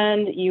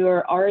weekend, you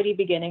are already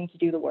beginning to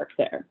do the work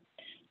there.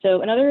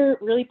 So another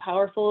really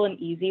powerful and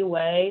easy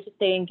way to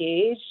stay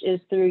engaged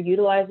is through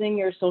utilizing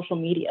your social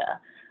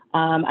media.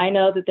 I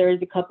know that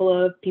there's a couple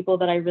of people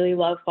that I really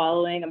love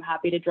following. I'm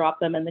happy to drop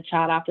them in the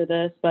chat after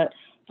this, but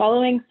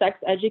following sex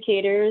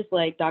educators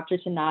like Dr.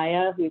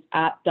 Tanaya, who's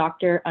at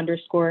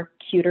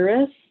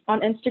Dr._Cuterus on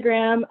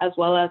Instagram, as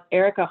well as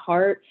Erica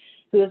Hart,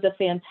 who is a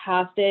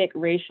fantastic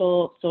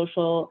racial,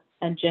 social,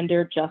 and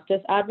gender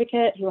justice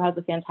advocate who has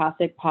a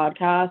fantastic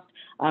podcast.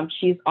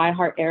 She's I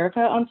Heart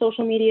Erica on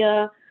social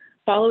media.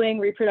 Following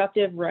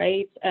reproductive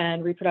rights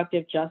and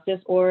reproductive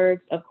justice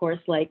orgs, of course,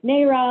 like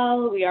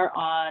NARAL, we are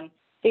on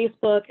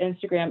Facebook,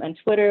 Instagram, and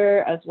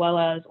Twitter, as well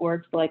as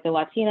orgs like the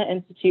Latina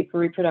Institute for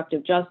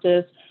Reproductive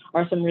Justice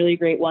are some really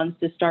great ones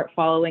to start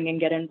following and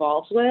get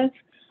involved with.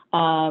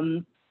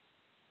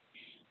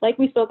 Like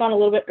we spoke on a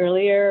little bit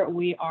earlier,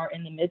 we are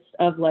in the midst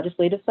of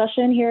legislative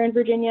session here in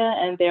Virginia,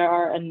 and there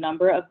are a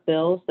number of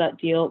bills that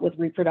deal with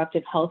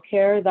reproductive health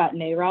care that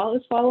NARAL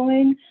is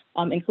following,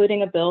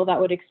 including a bill that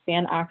would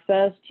expand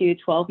access to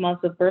 12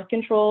 months of birth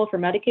control for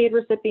Medicaid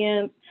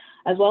recipients,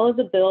 as well as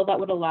a bill that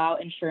would allow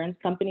insurance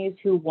companies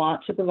who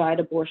want to provide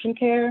abortion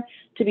care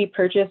to be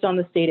purchased on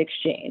the state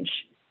exchange.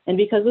 And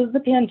because of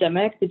the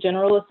pandemic, the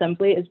General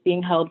Assembly is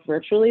being held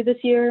virtually this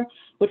year,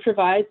 which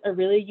provides a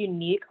really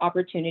unique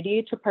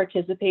opportunity to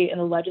participate in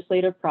the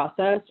legislative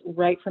process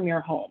right from your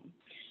home.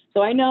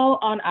 So I know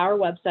on our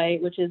website,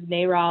 which is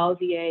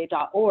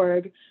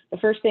naralva.org, the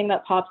first thing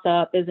that pops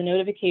up is a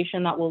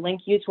notification that will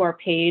link you to our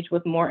page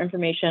with more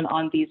information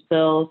on these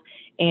bills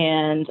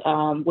and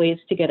ways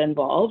to get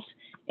involved.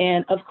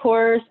 And of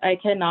course, I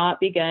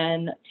cannot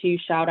begin to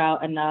shout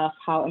out enough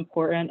how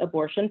important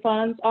abortion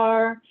funds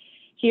are.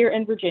 Here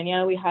in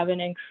Virginia, we have an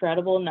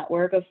incredible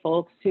network of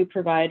folks who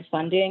provide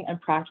funding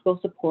and practical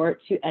support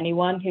to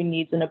anyone who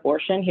needs an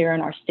abortion here in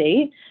our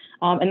state.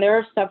 And there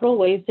are several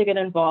ways to get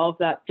involved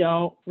that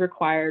don't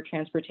require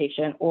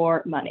transportation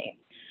or money.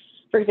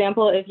 For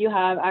example, if you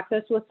have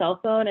access to a cell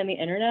phone and the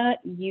internet,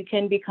 you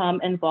can become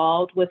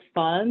involved with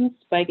funds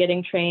by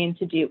getting trained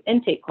to do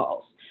intake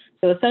calls.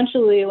 So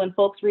essentially, when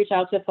folks reach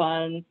out to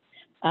funds,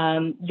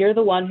 you're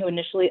the one who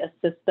initially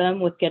assists them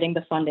with getting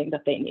the funding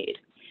that they need.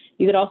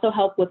 You could also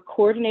help with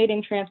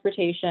coordinating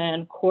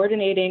transportation,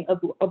 coordinating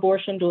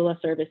abortion doula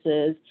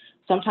services.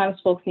 Sometimes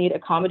folks need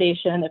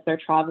accommodation if they're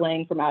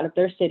traveling from out of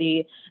their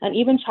city, and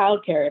even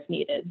childcare if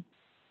needed.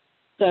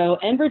 So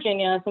in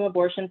Virginia, some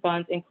abortion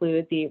funds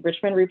include the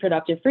Richmond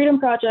Reproductive Freedom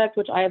Project,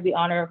 which I have the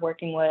honor of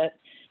working with,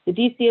 the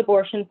DC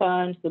Abortion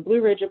Fund, the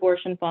Blue Ridge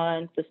Abortion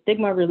Fund, the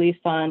Stigma Relief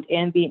Fund,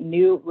 and the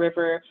New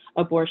River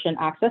Abortion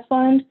Access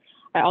Fund.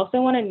 I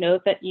also want to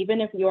note that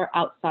even if you're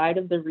outside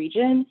of the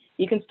region,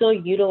 you can still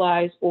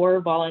utilize or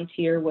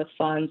volunteer with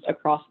funds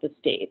across the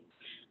state.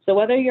 So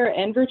whether you're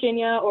in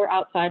Virginia or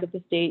outside of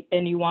the state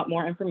and you want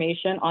more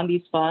information on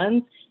these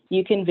funds,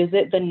 you can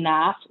visit the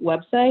NAF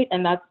website,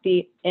 and that's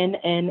the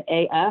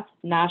NNAF,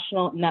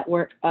 National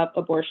Network of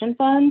Abortion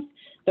Funds.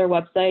 Their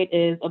website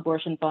is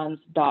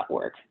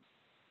abortionfunds.org.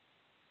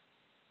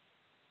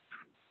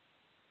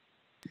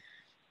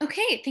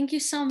 Okay, thank you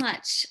so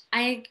much.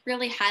 I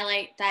really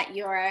highlight that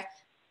you're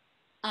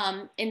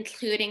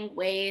including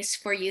ways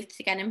for youth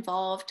to get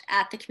involved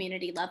at the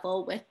community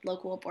level with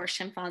local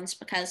abortion funds,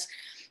 because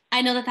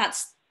I know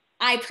that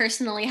I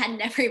personally had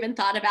never even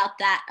thought about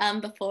that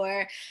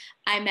before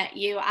I met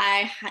you.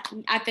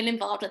 I've been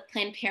involved with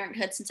Planned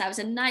Parenthood since I was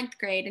in 9th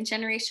grade, and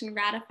Generation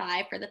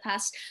Ratify for the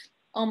past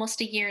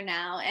almost a year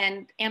now,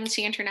 and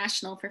Amnesty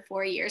International for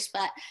 4 years,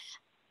 but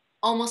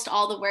almost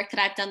all the work that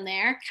I've done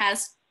there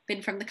has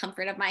been from the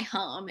comfort of my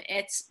home.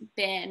 It's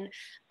been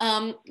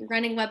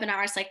running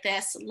webinars like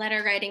this,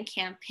 letter writing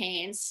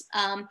campaigns,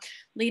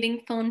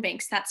 leading phone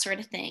banks, that sort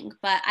of thing.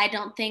 But I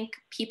don't think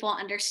people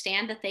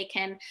understand that they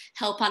can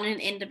help on an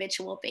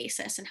individual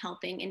basis, and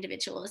helping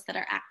individuals that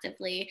are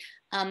actively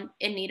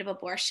in need of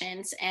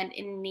abortions and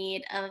in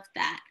need of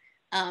that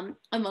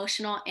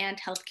emotional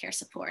and healthcare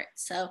support.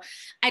 So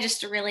I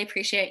just really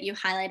appreciate you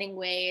highlighting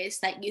ways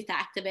that youth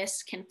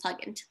activists can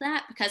plug into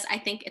that, because I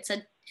think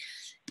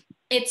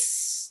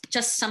it's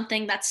just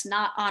something that's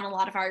not on a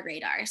lot of our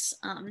radars.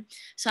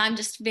 So I'm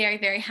just very,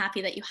 very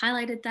happy that you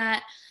highlighted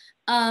that.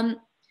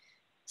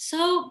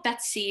 So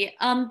Betsy,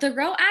 the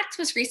Roe Act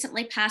was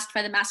recently passed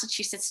by the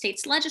Massachusetts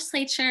State's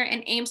legislature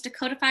and aims to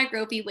codify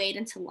Roe v. Wade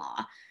into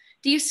law.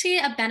 Do you see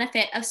a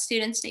benefit of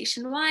students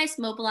nationwide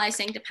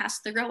mobilizing to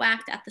pass the Roe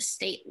Act at the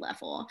state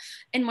level?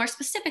 And more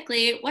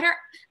specifically,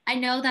 I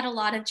know that a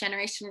lot of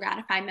Generation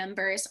Ratify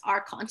members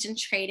are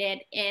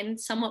concentrated in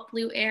somewhat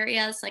blue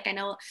areas. Like, I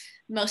know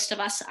most of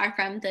us are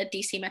from the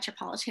DC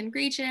metropolitan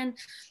region.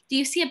 Do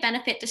you see a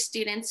benefit to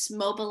students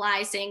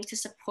mobilizing to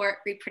support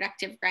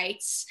reproductive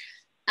rights?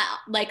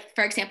 Like,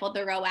 for example,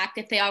 the Roe Act,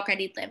 if they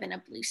already live in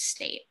a blue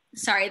state?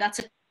 Sorry,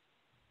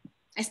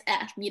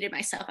 I muted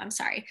myself, I'm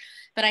sorry.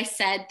 But I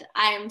said,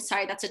 I'm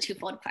sorry, that's a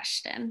twofold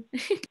question.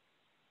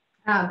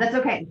 That's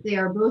okay. They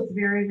are both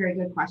very, very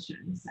good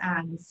questions.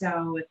 I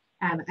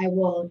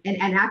will, and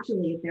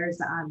actually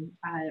there's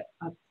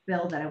a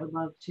bill that I would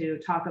love to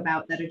talk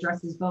about that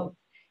addresses both.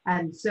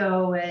 And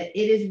so it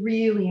is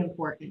really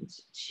important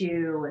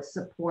to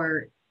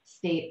support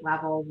state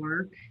level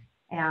work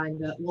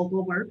and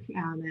local work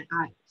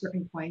at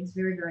certain points,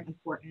 very, very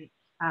important.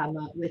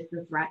 With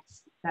the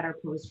threats that are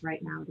posed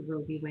right now to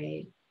Roe v.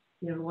 Wade.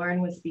 You know,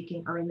 Lauren was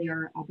speaking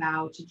earlier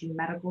about June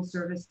Medical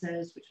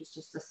Services, which was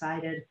just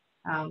decided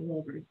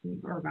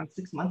or about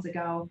 6 months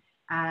ago.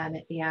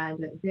 And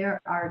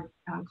there are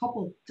a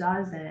couple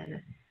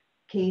dozen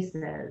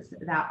cases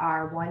that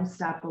are one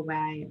step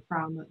away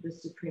from the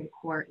Supreme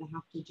Court that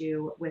have to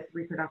do with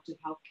reproductive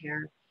health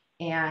care.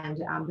 And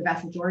the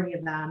vast majority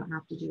of them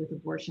have to do with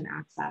abortion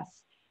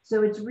access.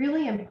 So it's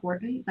really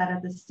important that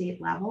at the state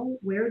level,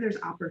 where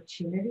there's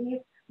opportunity,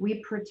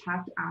 we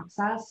protect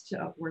access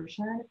to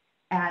abortion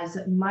as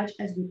much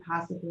as we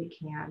possibly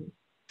can.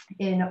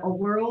 In a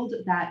world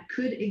that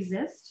could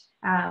exist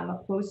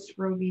post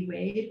Roe v.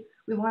 Wade,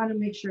 we want to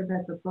make sure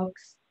that the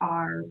books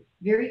are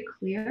very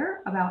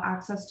clear about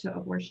access to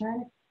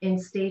abortion in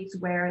states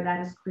where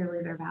that is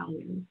clearly their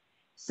value.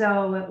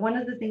 So one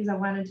of the things I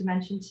wanted to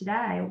mention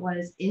today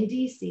was in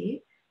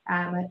DC.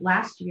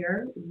 Last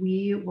year,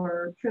 we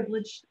were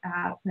privileged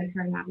at Planned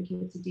Parenthood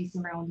Advocates of DC,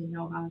 Maryland, and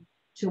Nova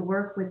to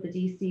work with the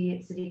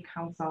DC City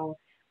Council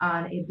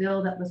on a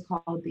bill that was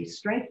called the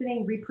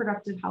Strengthening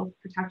Reproductive Health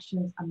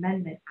Protections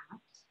Amendment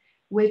Act,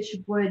 which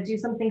would do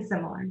something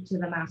similar to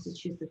the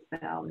Massachusetts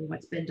bill and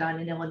what's been done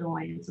in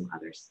Illinois and some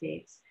other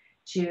states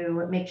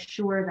to make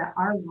sure that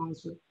our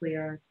laws were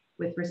clear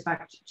with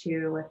respect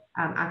to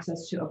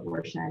access to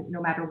abortion,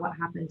 no matter what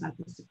happens at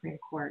the Supreme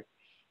Court.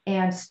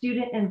 And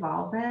student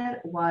involvement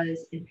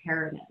was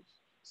imperative.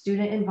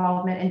 Student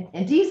involvement,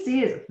 and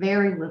DC is a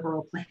very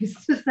liberal place.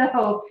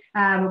 So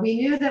we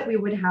knew that we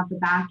would have the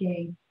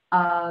backing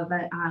of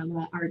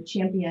our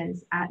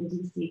champions at the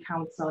DC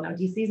Council. Now,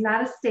 DC is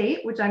not a state,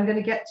 which I'm going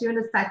to get to in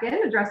a second,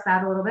 address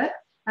that a little bit.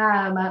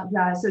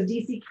 So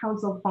DC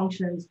Council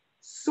functions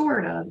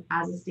sort of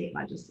as a state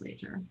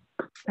legislature.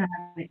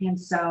 And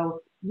so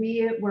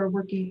we were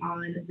working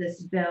on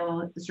this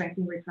bill, the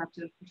Strengthening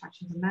Reproductive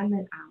Protections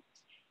Amendment Act.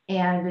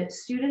 And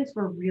students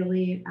were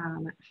really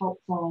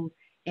helpful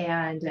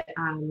and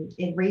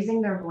in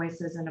raising their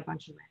voices in a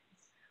bunch of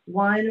ways.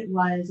 One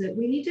was that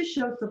we need to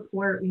show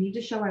support. We need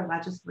to show our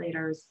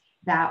legislators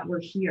that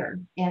we're here.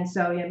 And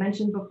so you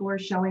mentioned before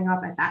showing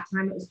up. At that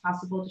time, it was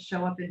possible to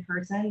show up in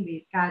person.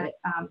 We got it,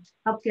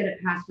 helped get it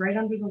passed right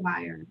under the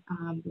wire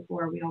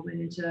before we all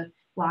went into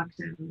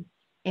lockdown.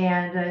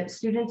 And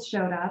students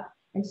showed up,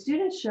 and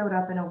students showed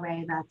up in a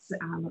way that's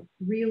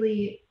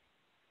really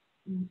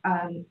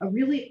a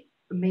really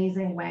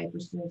amazing way for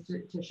students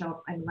to show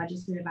up in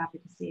legislative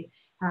advocacy.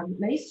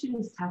 Many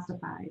students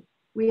testified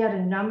we had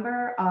a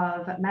number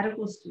of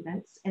medical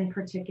students in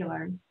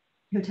particular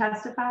who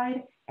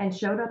testified and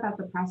showed up at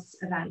the press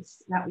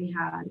events that we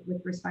had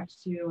with respect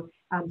to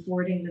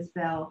forwarding this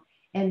bill.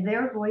 And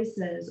their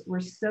voices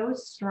were so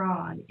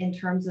strong in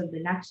terms of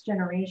the next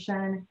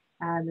generation.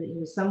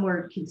 Some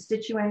were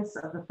constituents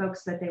of the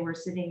folks that they were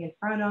sitting in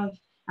front of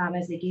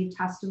as they gave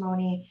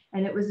testimony.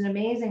 And it was an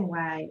amazing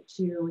way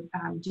to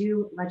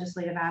do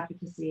legislative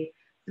advocacy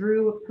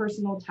through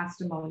personal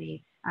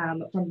testimony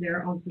from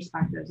their own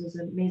perspectives. It was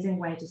an amazing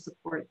way to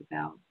support the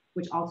bill,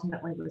 which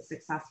ultimately was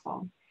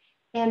successful.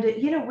 And,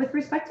 with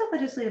respect to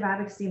legislative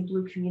advocacy in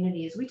Blue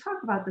communities, we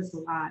talk about this a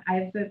lot.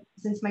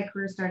 Since my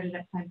career started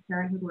at Planned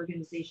Parenthood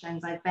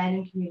organizations, I've been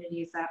in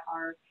communities that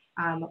are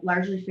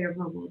largely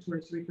favorable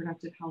towards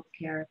reproductive health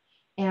care.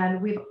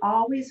 And we've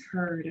always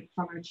heard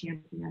from our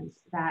champions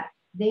that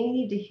they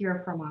need to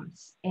hear from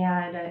us.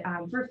 And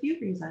for a few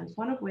reasons,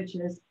 one of which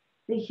is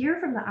they hear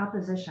from the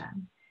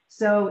opposition.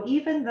 So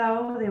even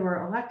though they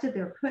were elected, they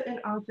were put in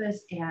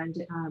office, and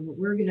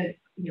we're going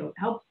to,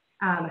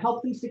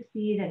 help them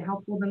succeed and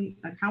help hold them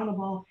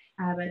accountable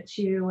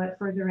to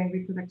furthering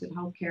reproductive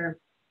health care.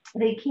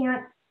 They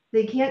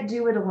can't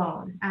do it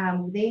alone.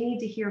 They need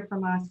to hear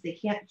from us. They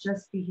can't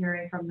just be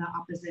hearing from the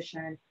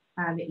opposition,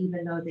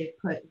 even though they've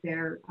put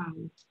their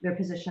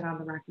position on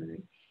the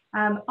record.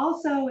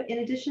 Also, in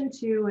addition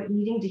to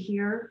needing to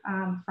hear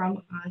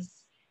from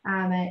us,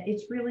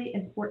 it's really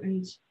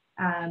important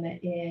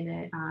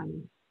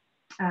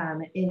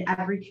in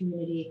every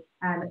community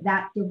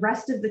that the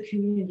rest of the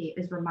community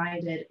is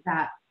reminded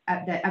that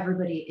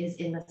everybody is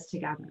in this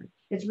together.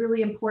 It's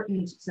really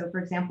important. So, for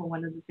example,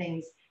 one of the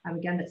things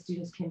again that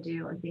students can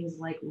do are things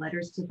like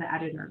letters to the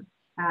editor,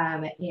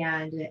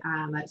 and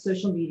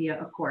social media,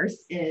 of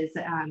course, is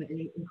an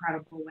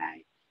incredible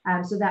way,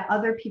 so that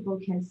other people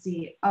can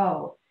see,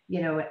 oh,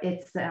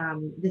 it's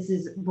this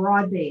is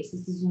broad-based,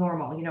 this is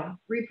normal.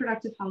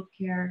 Reproductive health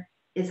care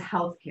is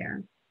health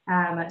care.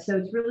 So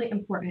it's really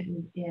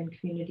important in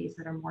communities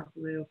that are more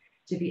blue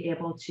to be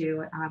able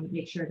to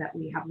make sure that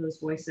we have those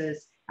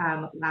voices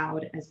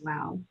loud as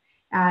well.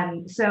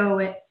 So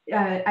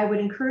I would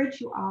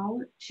encourage you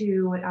all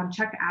to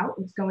check out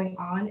what's going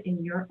on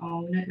in your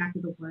own neck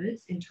of the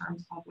woods in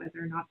terms of whether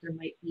or not there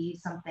might be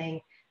something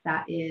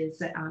that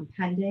is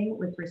pending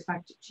with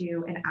respect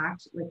to an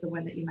act like the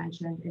one that you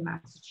mentioned in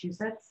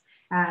Massachusetts,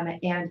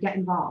 and get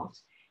involved.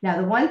 Now,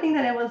 the one thing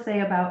that I will say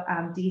about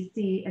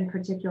DC in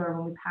particular,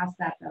 when we passed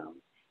that bill,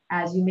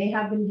 as you may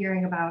have been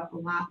hearing about a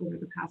lot over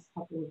the past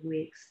couple of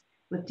weeks,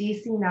 with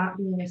DC not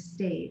being a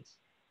state,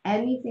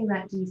 anything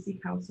that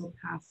DC Council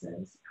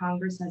passes,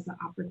 Congress has the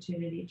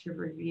opportunity to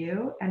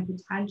review and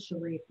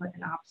potentially put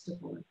an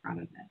obstacle in front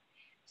of it.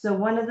 So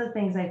one of the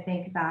things I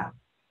think that,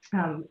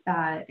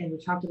 and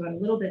we talked about a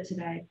little bit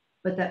today,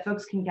 but that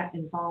folks can get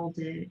involved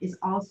in is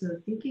also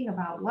thinking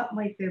about what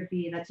might there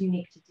be that's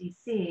unique to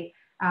DC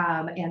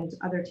and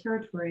other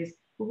territories,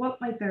 but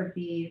what might there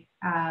be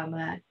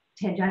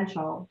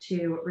tangential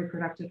to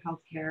reproductive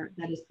health care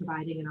that is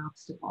providing an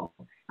obstacle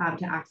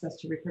to access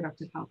to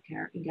reproductive health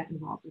care, and get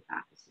involved with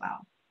that as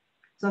well.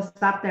 So I'll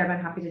stop there, but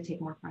I'm happy to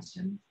take more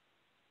questions.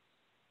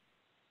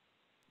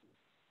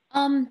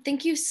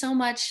 Thank you so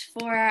much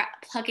for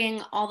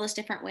plugging all those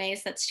different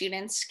ways that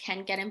students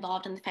can get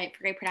involved in the fight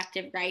for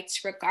reproductive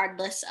rights,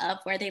 regardless of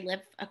where they live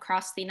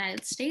across the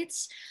United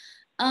States.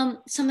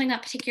 Something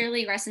that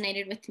particularly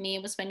resonated with me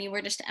was when you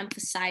were just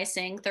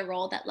emphasizing the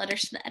role that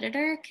letters to the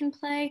editor can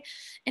play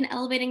in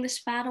elevating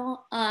this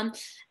battle.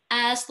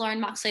 As Lauren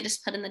Moxley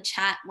just put in the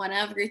chat, one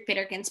of Ruth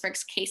Bader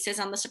Ginsburg's cases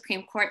on the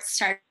Supreme Court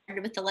started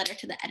with the letter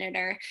to the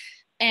editor,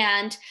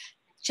 and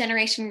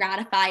Generation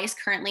Ratify is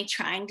currently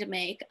trying to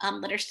make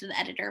letters to the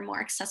editor more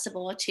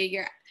accessible to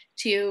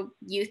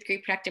youth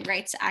reproductive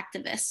rights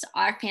activists.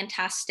 Our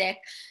fantastic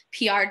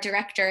PR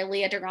director,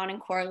 Leah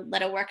DeRonencourt,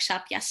 led a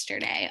workshop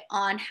yesterday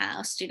on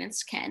how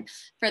students can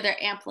further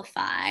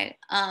amplify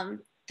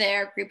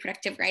their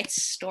reproductive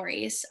rights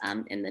stories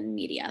in the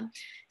media.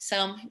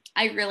 So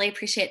I really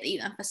appreciate that you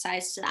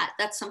emphasized that.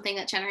 That's something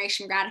that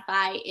Generation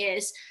Ratify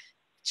is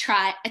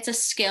it's a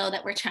skill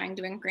that we're trying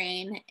to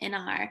ingrain in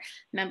our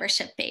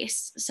membership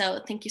base. So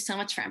thank you so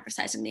much for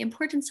emphasizing the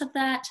importance of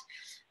that.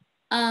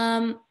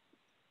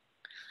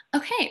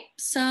 Okay,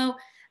 so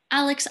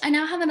Alex, I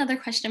now have another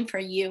question for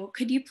you.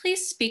 Could you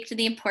please speak to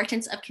the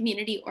importance of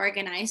community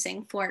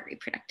organizing for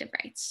reproductive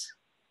rights?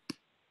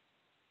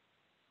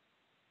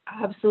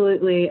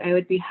 Absolutely, I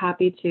would be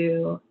happy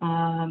to.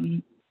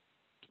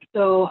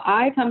 So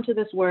I come to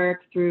this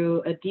work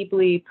through a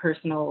deeply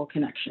personal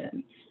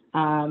connection.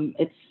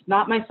 It's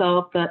not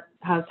myself that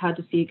has had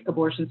to seek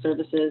abortion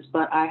services,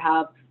 but I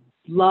have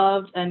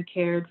loved and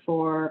cared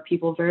for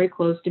people very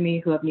close to me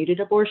who have needed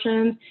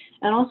abortions,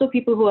 and also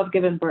people who have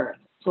given birth.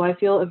 So I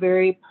feel a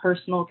very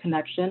personal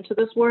connection to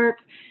this work.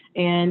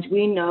 And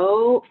we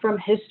know from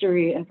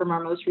history and from our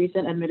most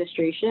recent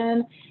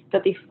administration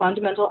that the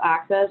fundamental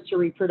access to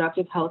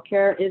reproductive health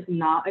care is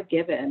not a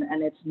given,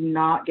 and it's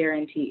not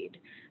guaranteed.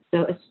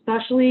 So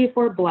especially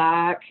for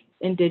Black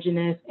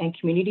Indigenous, and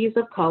communities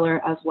of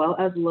color, as well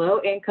as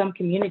low-income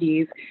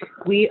communities,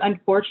 we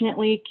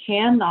unfortunately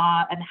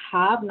cannot and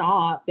have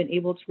not been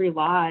able to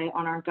rely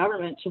on our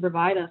government to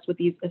provide us with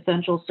these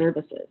essential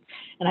services.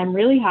 And I'm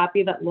really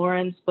happy that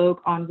Lauren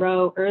spoke on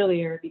Roe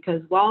earlier,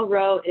 because while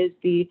Roe is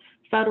the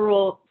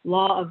federal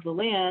law of the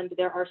land,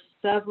 there are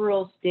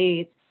several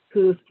states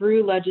who,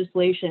 through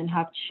legislation,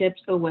 have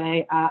chipped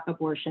away at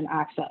abortion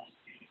access.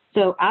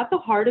 So at the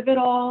heart of it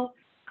all,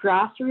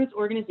 grassroots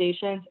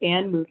organizations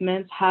and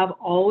movements have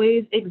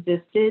always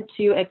existed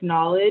to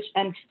acknowledge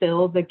and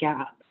fill the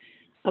gap.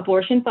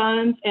 Abortion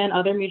funds and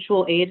other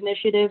mutual aid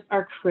initiatives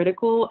are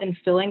critical in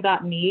filling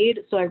that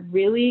need. So I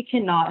really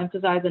cannot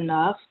emphasize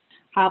enough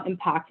how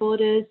impactful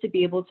it is to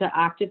be able to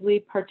actively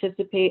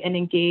participate and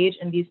engage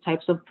in these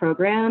types of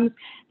programs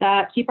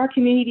that keep our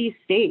communities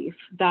safe,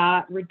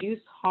 that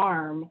reduce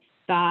harm,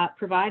 that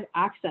provide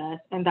access,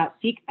 and that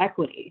seek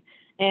equity.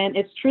 And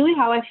it's truly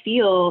how I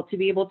feel to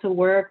be able to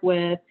work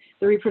with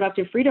the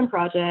Reproductive Freedom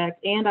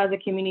Project and as a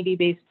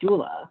community-based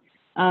doula.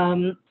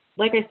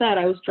 Like I said,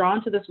 I was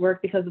drawn to this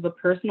work because of a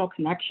personal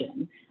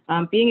connection.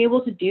 Being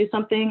able to do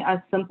something as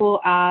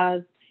simple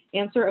as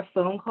answer a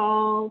phone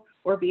call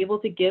or be able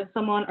to give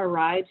someone a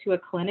ride to a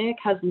clinic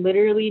has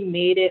literally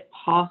made it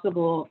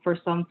possible for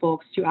some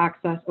folks to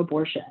access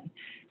abortion.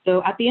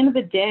 So at the end of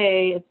the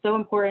day, it's so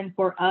important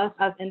for us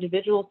as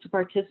individuals to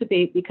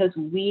participate because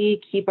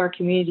we keep our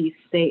communities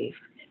safe.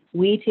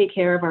 We take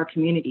care of our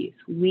communities.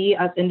 We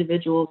as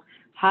individuals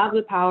have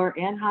the power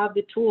and have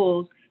the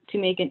tools to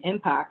make an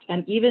impact,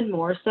 and even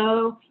more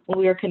so when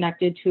we are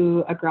connected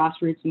to a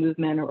grassroots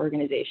movement or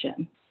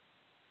organization.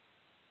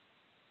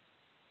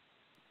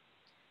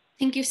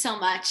 Thank you so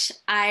much.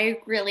 I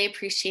really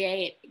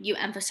appreciate you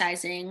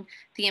emphasizing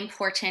the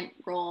important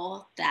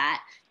role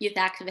that youth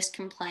activists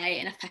can play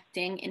in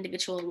affecting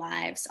individual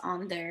lives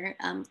on their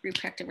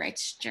reproductive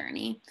rights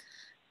journey.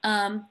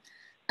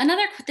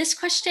 This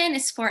question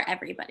is for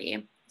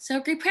everybody.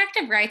 So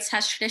reproductive rights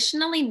has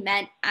traditionally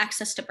meant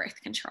access to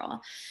birth control.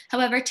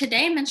 However,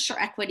 today menstrual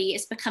equity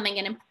is becoming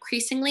an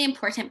increasingly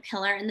important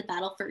pillar in the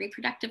battle for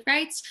reproductive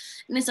rights,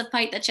 and is a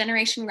fight that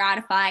Generation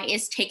Ratify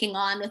is taking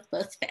on with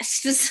both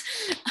fists.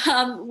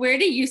 Where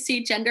do you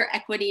see gender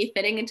equity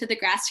fitting into the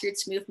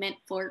grassroots movement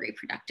for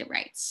reproductive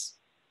rights?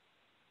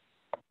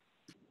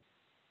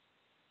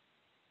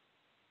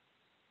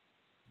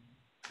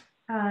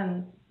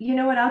 You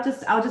know what, I'll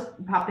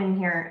just pop in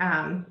here,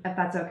 if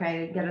that's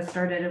okay, to get us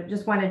started. I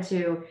just wanted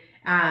to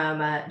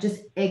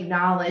just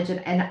acknowledge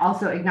and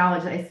also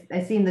acknowledge that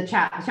I seen the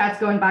chat's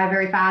going by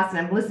very fast,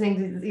 and I'm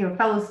listening to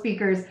fellow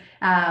speakers,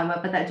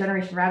 but that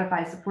Generation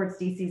Ratify supports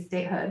DC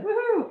statehood.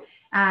 Woohoo!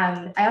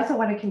 I also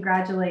want to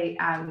congratulate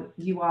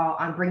you all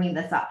on bringing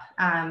this up,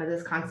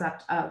 this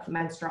concept of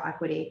menstrual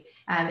equity,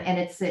 and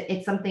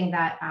it's something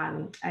that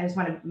I just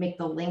want to make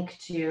the link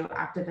to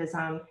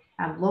activism.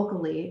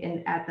 Locally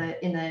in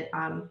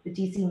the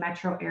DC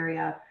metro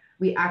area.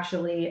 We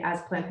actually,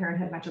 as Planned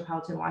Parenthood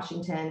Metropolitan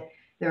Washington,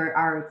 there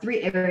are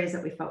 3 areas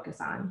that we focus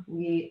on.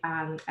 We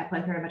at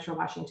Planned Parenthood Metro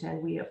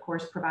Washington, we of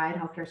course provide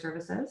healthcare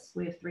services.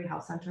 We have 3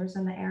 health centers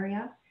in the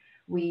area.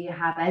 We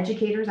have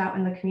educators out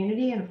in the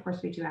community, and of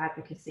course we do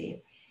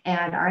advocacy.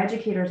 And our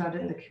educators out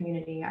in the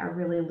community are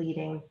really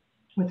leading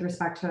with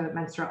respect to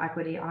menstrual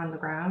equity on the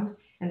ground.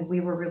 And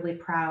we were really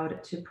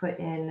proud to put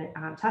in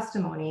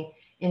testimony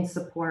in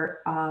support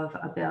of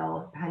a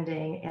bill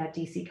pending at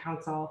DC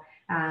Council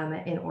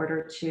in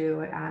order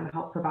to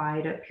help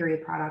provide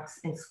period products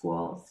in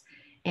schools.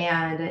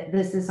 And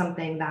this is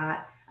something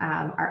that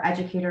our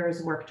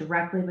educators work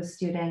directly with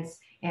students,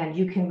 and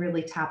you can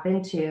really tap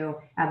into,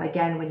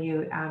 again, when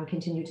you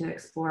continue to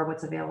explore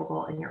what's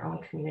available in your own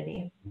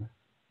community.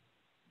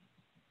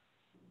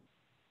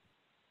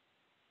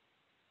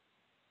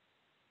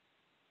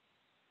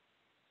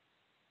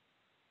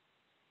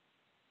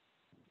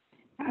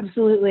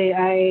 Absolutely.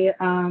 I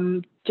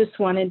just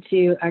wanted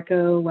to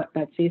echo what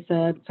Betsy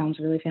said. Sounds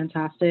really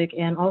fantastic.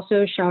 And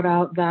also shout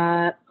out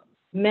that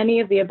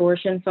many of the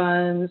abortion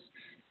funds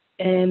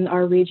in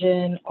our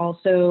region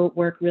also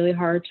work really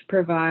hard to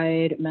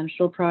provide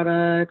menstrual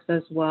products,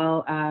 as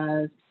well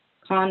as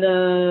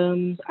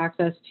condoms,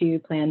 access to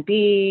Plan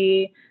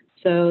B.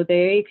 So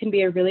they can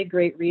be a really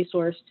great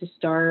resource to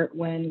start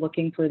when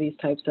looking for these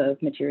types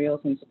of materials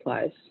and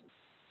supplies.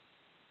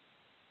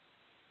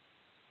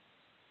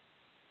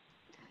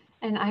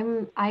 And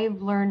I've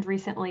learned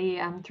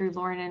recently through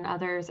Lauren and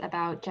others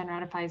about Gen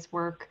Ratify's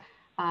work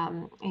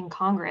in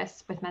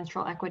Congress with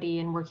menstrual equity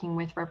and working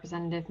with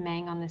Representative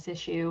Meng on this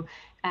issue.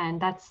 And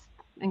that's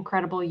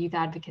incredible youth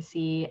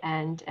advocacy,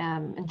 and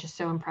just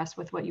so impressed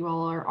with what you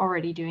all are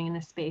already doing in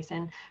this space,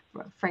 and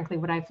frankly,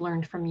 what I've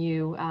learned from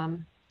you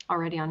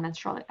already on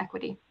menstrual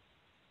equity.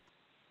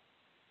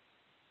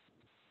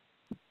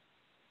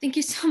 Thank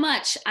you so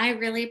much. I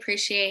really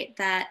appreciate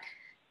that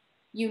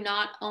you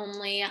not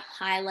only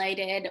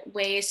highlighted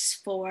ways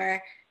for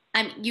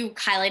You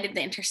highlighted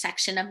the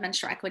intersection of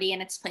menstrual equity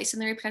and its place in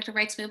the reproductive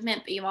rights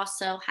movement, but you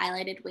also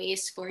highlighted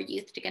ways for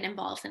youth to get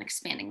involved in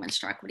expanding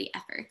menstrual equity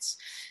efforts.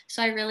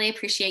 So I really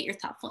appreciate your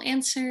thoughtful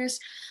answers.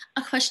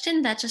 A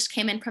question that just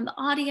came in from the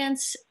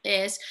audience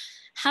is,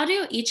 how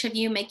do each of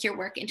you make your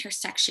work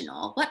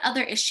intersectional? What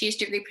other issues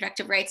do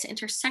reproductive rights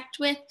intersect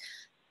with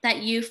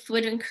that you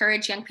would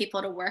encourage young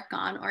people to work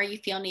on, or you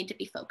feel need to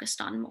be focused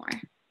on more?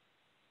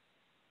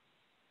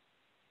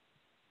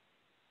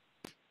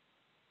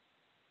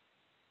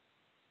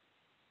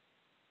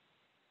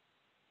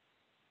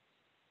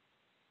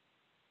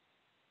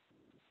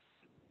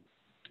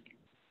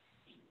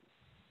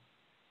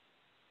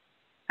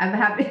 I'm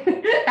happy,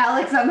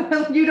 Alex.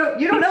 You don't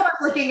know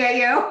I'm looking at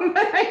you.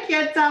 I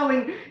can't tell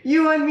when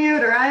you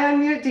unmute or I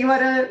unmute. Do you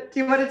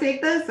want to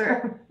take this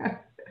or?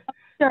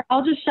 Sure.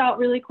 I'll just shout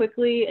really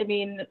quickly. I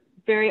mean,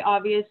 very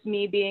obvious,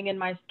 me being in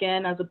my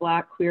skin as a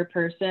Black queer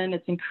person,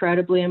 it's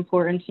incredibly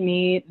important to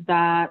me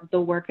that the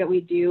work that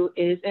we do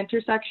is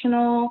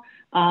intersectional,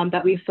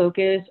 that we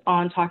focus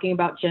on talking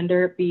about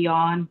gender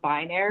beyond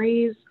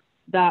binaries,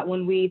 that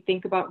when we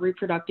think about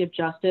reproductive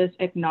justice,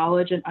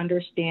 acknowledge and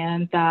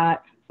understand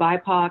that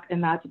BIPOC,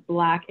 and that's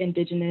Black,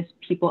 Indigenous,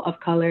 people of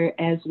color,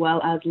 as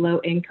well as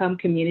low-income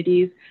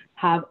communities,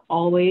 have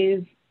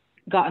always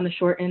gotten the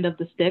short end of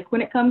the stick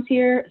when it comes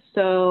here.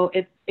 So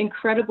it's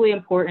incredibly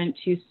important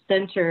to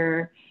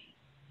center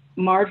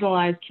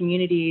marginalized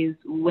communities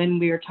when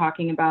we are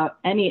talking about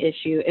any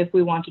issue if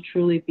we want to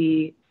truly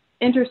be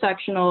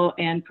intersectional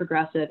and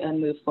progressive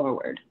and move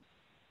forward.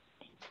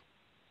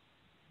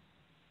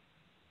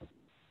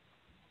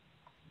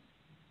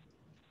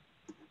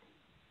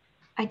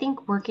 I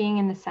think working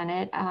in the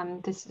Senate,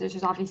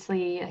 there's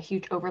obviously a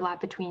huge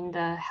overlap between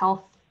the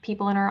health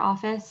people in our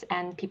office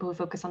and people who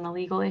focus on the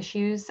legal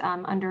issues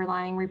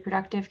underlying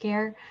reproductive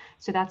care.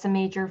 So that's a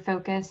major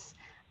focus.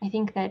 I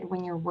think that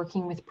when you're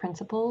working with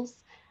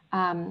principals,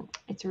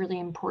 it's really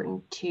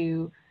important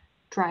to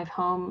drive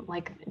home,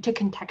 like to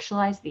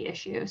contextualize the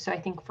issue. So I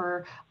think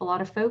for a lot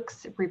of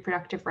folks,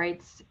 reproductive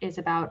rights is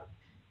about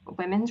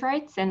women's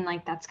rights, and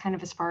like that's kind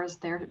of as far as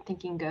their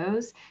thinking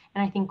goes.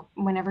 And I think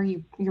whenever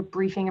you're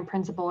briefing a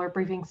principal or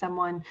briefing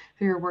someone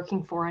who you're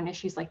working for on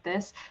issues like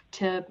this,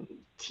 to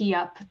tee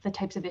up the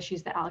types of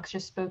issues that Alex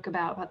just spoke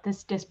about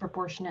this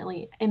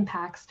disproportionately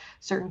impacts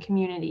certain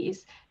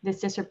communities, this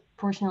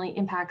disproportionately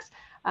impacts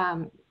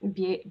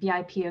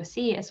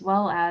BIPOC, as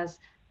well as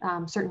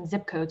certain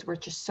zip codes where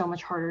it's just so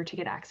much harder to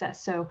get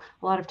access. So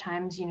a lot of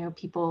times, you know,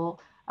 people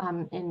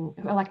in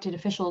elected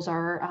officials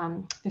are,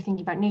 they're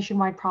thinking about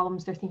nationwide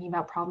problems, they're thinking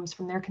about problems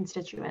from their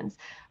constituents,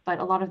 but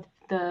a lot of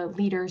the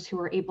leaders who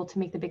are able to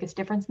make the biggest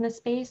difference in this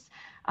space,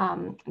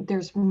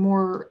 there's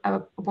more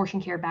abortion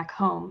care back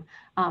home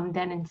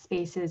than in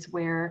spaces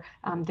where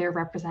their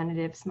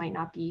representatives might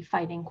not be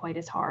fighting quite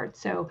as hard.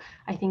 So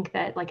I think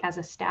that, like, as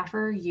a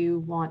staffer, you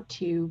want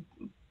to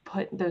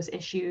put those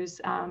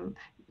issues,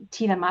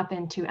 tee them up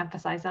and to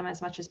emphasize them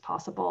as much as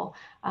possible,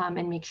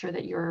 and make sure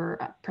that your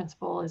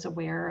principal is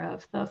aware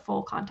of the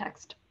full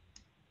context.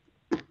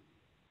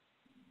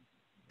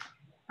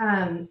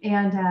 I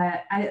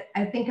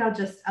think I'll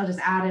just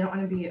add, I don't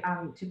want to be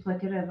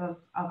duplicative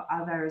of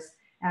others.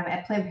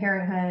 At Planned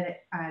Parenthood,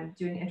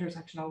 doing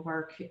intersectional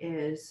work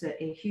is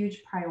a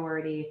huge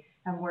priority.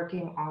 I'm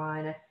working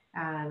on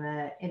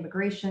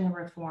immigration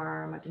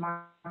reform,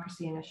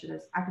 democracy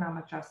initiatives,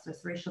 economic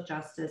justice, racial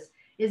justice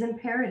is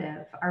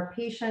imperative. Our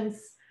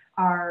patients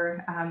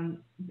are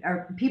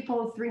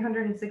people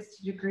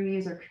 360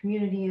 degrees, our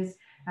communities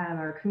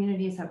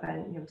have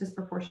been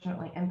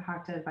disproportionately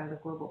impacted by the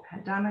global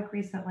pandemic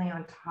recently,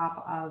 on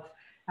top of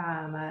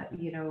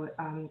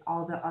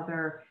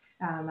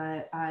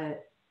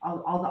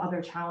all the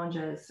other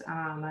challenges,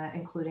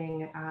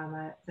 including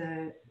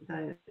the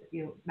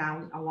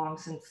now a long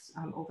since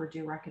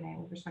overdue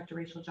reckoning with respect to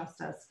racial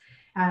justice.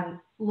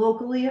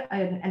 Locally,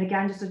 and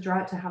again, just to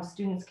draw it to how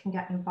students can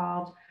get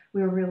involved,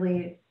 we were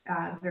really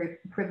very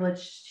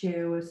privileged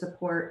to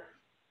support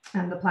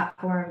the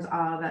platforms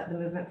of the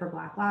Movement for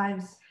Black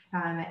Lives,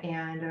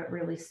 and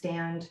really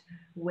stand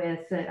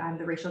with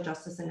the racial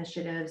justice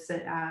initiatives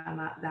that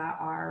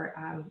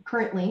are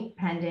currently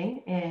pending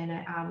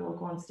in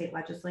local and state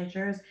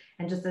legislatures.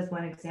 And just as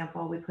one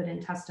example, we put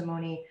in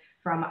testimony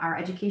from our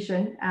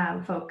education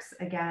folks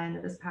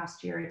again this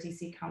past year at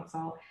DC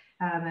Council,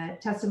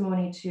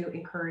 testimony to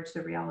encourage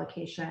the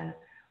reallocation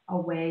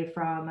away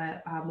from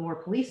more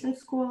police in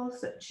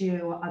schools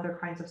to other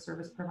kinds of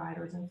service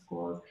providers in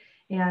schools.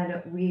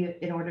 And we,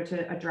 in order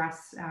to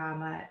address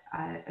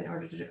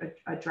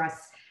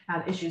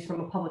issues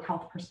from a public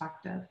health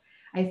perspective,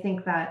 I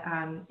think that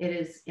it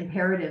is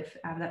imperative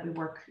that we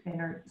work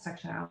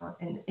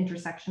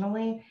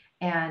intersectionally.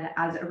 And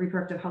as a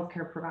reproductive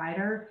healthcare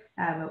provider,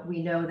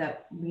 we know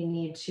that we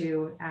need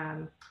to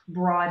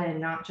broaden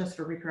not just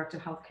for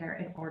reproductive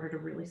healthcare in order to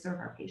really serve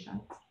our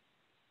patients.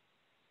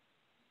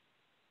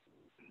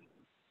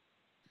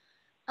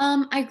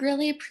 I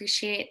really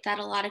appreciate that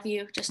a lot of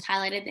you just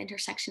highlighted the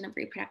intersection of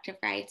reproductive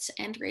rights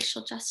and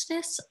racial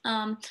justice.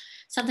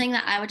 Something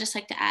that I would just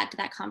like to add to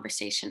that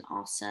conversation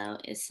also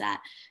is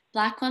that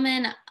Black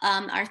women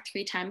are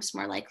 3 times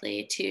more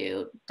likely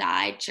to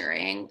die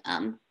during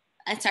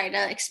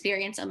to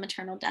experience a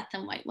maternal death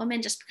than white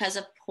women, just because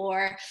of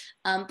poor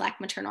Black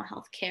maternal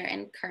health care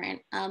and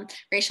current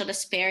racial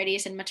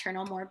disparities in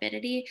maternal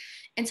morbidity.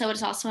 And so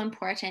it's also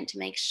important to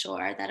make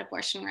sure that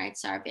abortion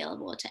rights are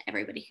available to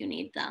everybody who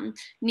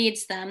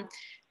needs them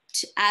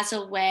as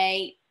a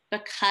way,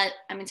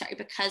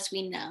 because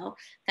we know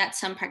that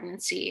some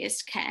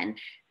pregnancies can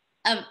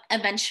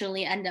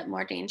eventually end up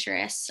more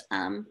dangerous,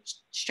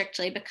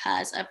 strictly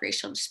because of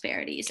racial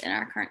disparities in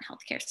our current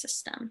healthcare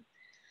system.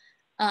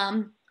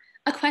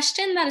 A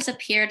question that has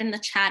appeared in the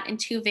chat in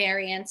 2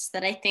 variants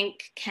that I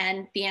think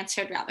can be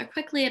answered rather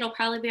quickly. It'll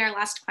probably be our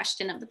last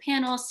question of the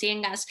panel,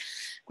 seeing as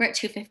we're at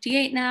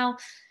 2:58 now.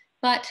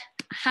 But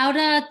how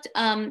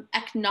to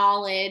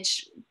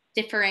acknowledge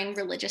differing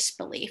religious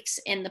beliefs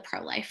in the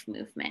pro-life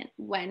movement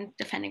when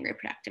defending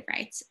reproductive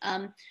rights.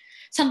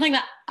 Something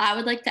that I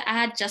would like to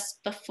add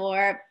just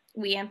before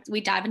we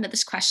dive into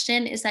this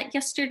question is that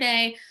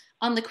yesterday,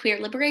 on the queer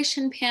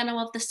liberation panel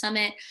of the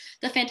summit,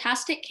 the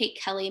fantastic Kate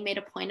Kelly made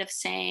a point of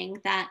saying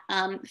that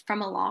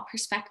from a law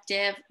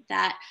perspective,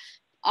 that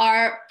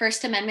our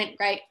First Amendment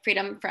right,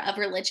 freedom of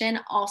religion,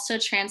 also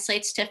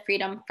translates to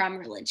freedom from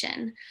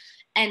religion.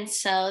 And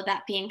so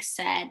that being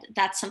said,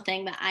 that's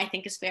something that I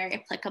think is very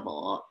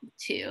applicable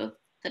to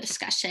the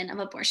discussion of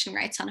abortion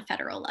rights on a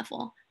federal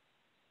level.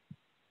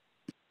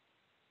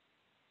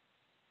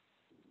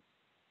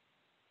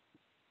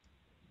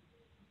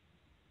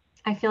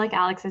 I feel like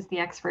Alex is the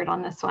expert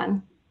on this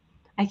one.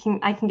 I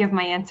can give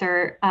my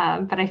answer,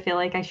 but I feel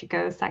like I should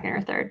go second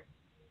or third.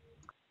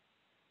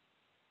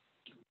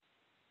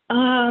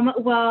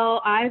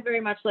 Well, I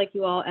very much like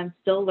you all am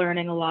still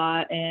learning a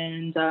lot,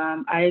 and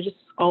I just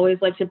always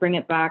like to bring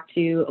it back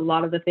to a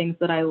lot of the things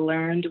that I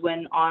learned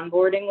when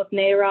onboarding with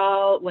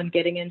NARAL, when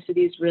getting into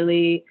these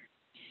really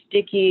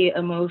sticky,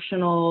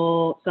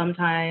 emotional,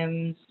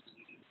 sometimes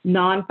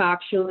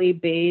non-factually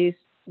based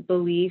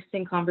beliefs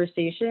and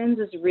conversations,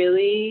 is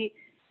really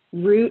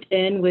root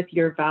in with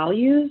your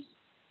values.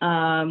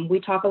 We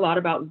talk a lot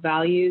about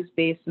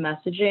values-based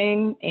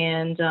messaging,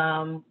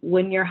 and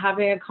when you're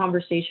having a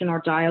conversation or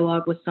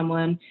dialogue with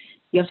someone,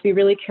 you have to be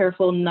really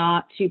careful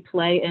not to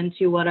play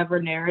into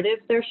whatever narrative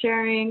they're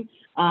sharing.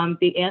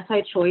 The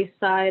anti-choice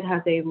side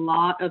has a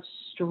lot of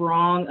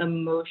strong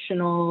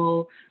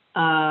emotional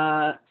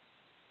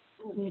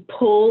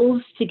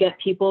pulls to get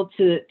people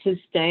to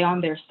stay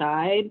on their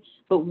side,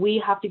 but we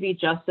have to be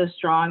just as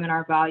strong in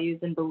our values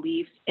and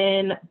beliefs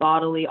in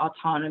bodily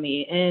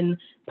autonomy, in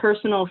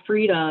personal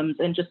freedoms.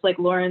 And just like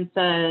Lauren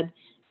said,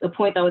 the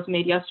point that was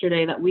made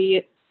yesterday, that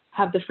we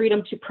have the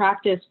freedom to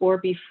practice or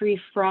be free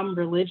from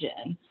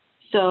religion.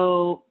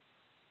 So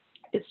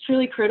it's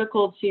truly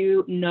critical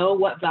to know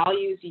what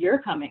values you're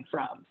coming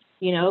from,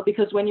 you know,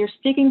 because when you're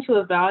sticking to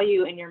a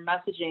value in your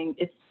messaging,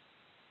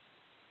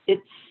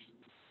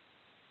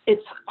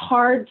 it's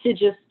hard to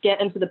just get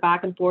into the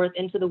back and forth,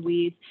 into the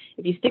weeds.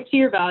 If you stick to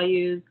your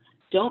values,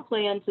 don't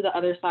play into the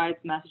other side's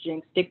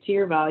messaging, stick to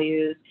your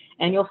values,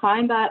 and you'll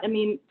find that, I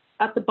mean,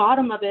 at the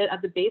bottom of it,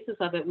 at the basis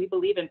of it, we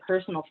believe in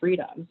personal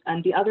freedoms,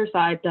 and the other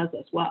side does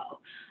as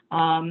well.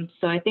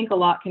 So I think a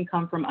lot can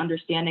come from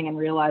understanding and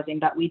realizing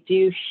that we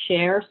do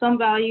share some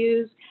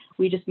values,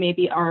 we just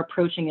maybe are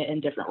approaching it in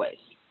different ways.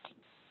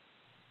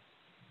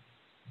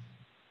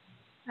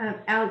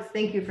 Alex,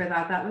 thank you for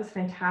that. That was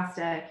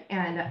fantastic.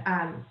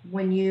 And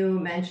when you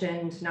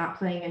mentioned not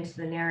playing into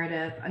the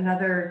narrative,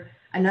 another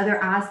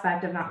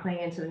aspect of not playing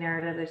into the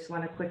narrative, I just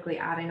want to quickly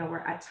add, I know we're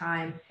at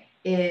time,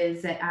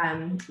 is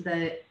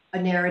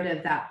a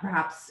narrative that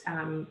perhaps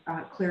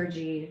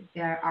clergy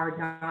are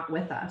not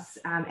with us.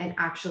 And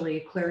actually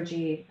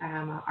clergy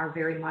are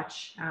very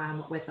much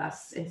with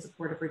us in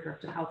support of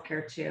reproductive health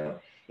care too.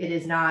 It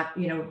is not,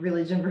 you know,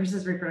 religion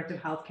versus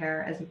reproductive health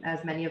care,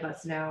 as many of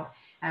us know.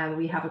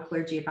 We have a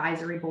clergy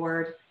advisory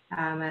board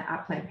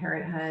at Planned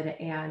Parenthood,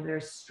 and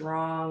there's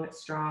strong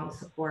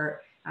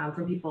support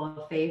from people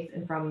of faith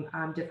and from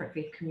different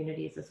faith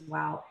communities as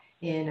well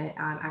in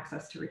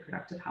access to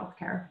reproductive health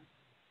care.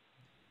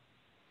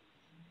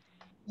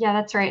 Yeah,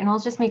 that's right. And I'll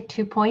just make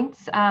 2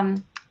 points.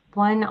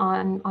 One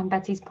on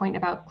Betsy's point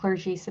about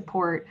clergy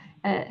support.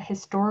 A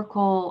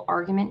historical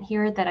argument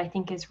here that I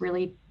think is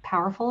really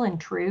powerful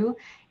and true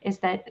is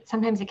that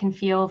sometimes it can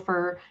feel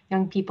for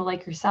young people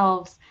like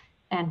yourselves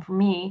and for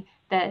me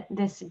that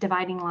this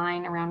dividing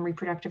line around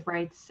reproductive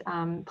rights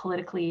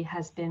politically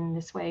has been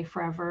this way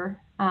forever,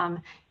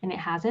 and it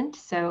hasn't.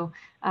 So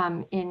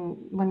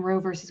when Roe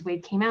versus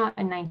Wade came out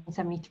in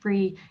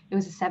 1973, it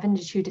was a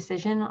 7-2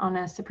 decision on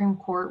a Supreme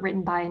Court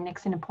written by a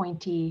Nixon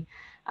appointee.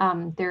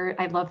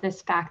 I love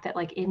this fact that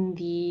like in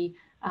the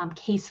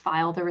case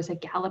file, there was a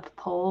Gallup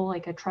poll,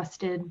 like a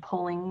trusted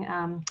polling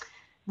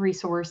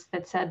resource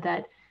that said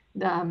that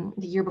the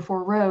year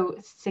before Roe,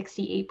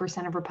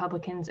 68% of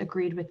Republicans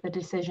agreed with the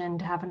decision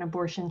to have an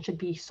abortion should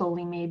be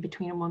solely made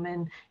between a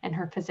woman and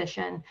her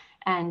physician,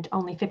 and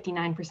only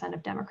 59%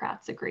 of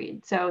Democrats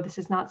agreed. So this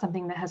is not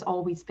something that has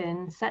always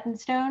been set in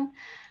stone.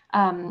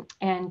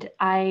 And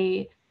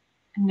I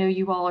know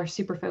you all are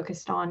super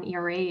focused on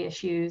ERA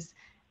issues,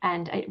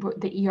 and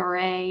the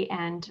ERA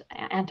and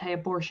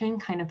anti-abortion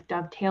kind of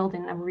dovetailed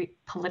in a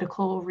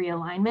political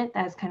realignment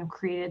that has kind of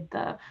created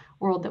the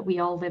world that we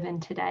all live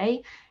in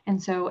today.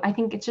 And so I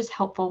think it's just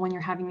helpful when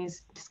you're having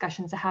these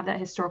discussions to have that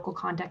historical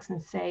context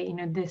and say, you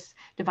know, this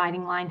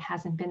dividing line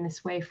hasn't been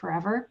this way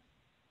forever.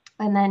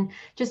 And then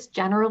just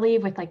generally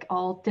with like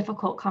all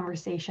difficult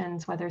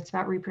conversations, whether it's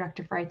about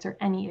reproductive rights or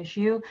any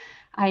issue,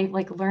 I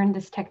like learned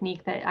this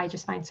technique that I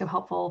just find so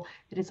helpful,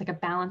 that it's like a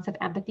balance of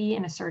empathy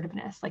and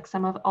assertiveness. Like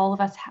all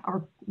of us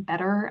are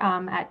better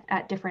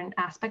at different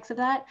aspects of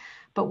that.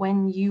 But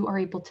when you are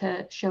able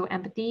to show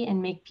empathy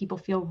and make people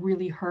feel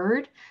really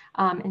heard,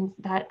 and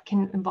that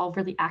can involve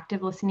really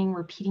active listening,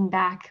 repeating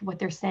back what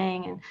they're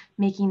saying and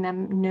making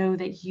them know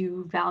that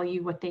you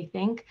value what they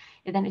think,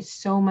 and then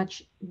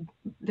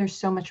there's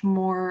so much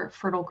more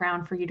fertile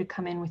ground for you to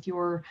come in with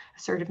your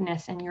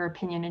assertiveness and your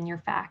opinion and your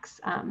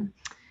facts.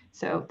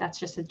 So that's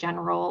just a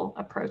general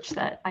approach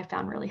that I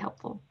found really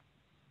helpful.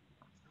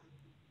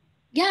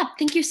 Yeah,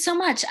 thank you so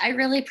much. I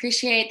really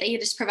appreciate that you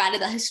just provided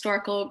the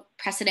historical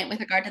precedent with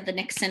regard to the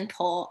Nixon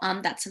poll.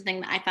 That's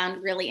something that I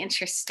found really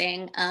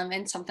interesting,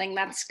 and something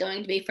that's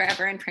going to be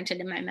forever imprinted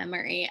in my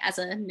memory as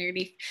a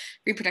nerdy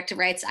reproductive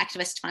rights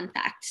activist fun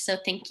fact. So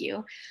thank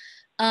you.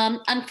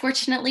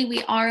 Unfortunately,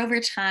 we are over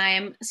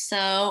time,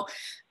 so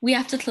we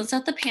have to close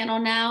out the panel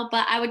now,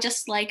 but I would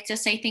just like to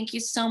say thank you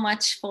so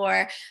much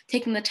for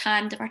taking the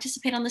time to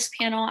participate on this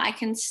panel. I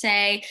can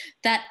say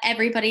that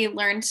everybody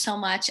learned so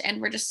much, and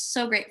we're just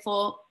so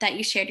grateful that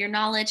you shared your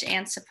knowledge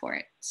and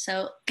support.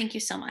 So thank you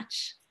so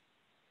much.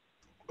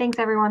 Thanks,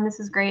 everyone. This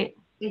is great.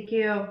 Thank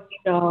you.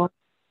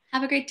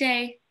 Have a great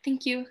day.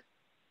 Thank you.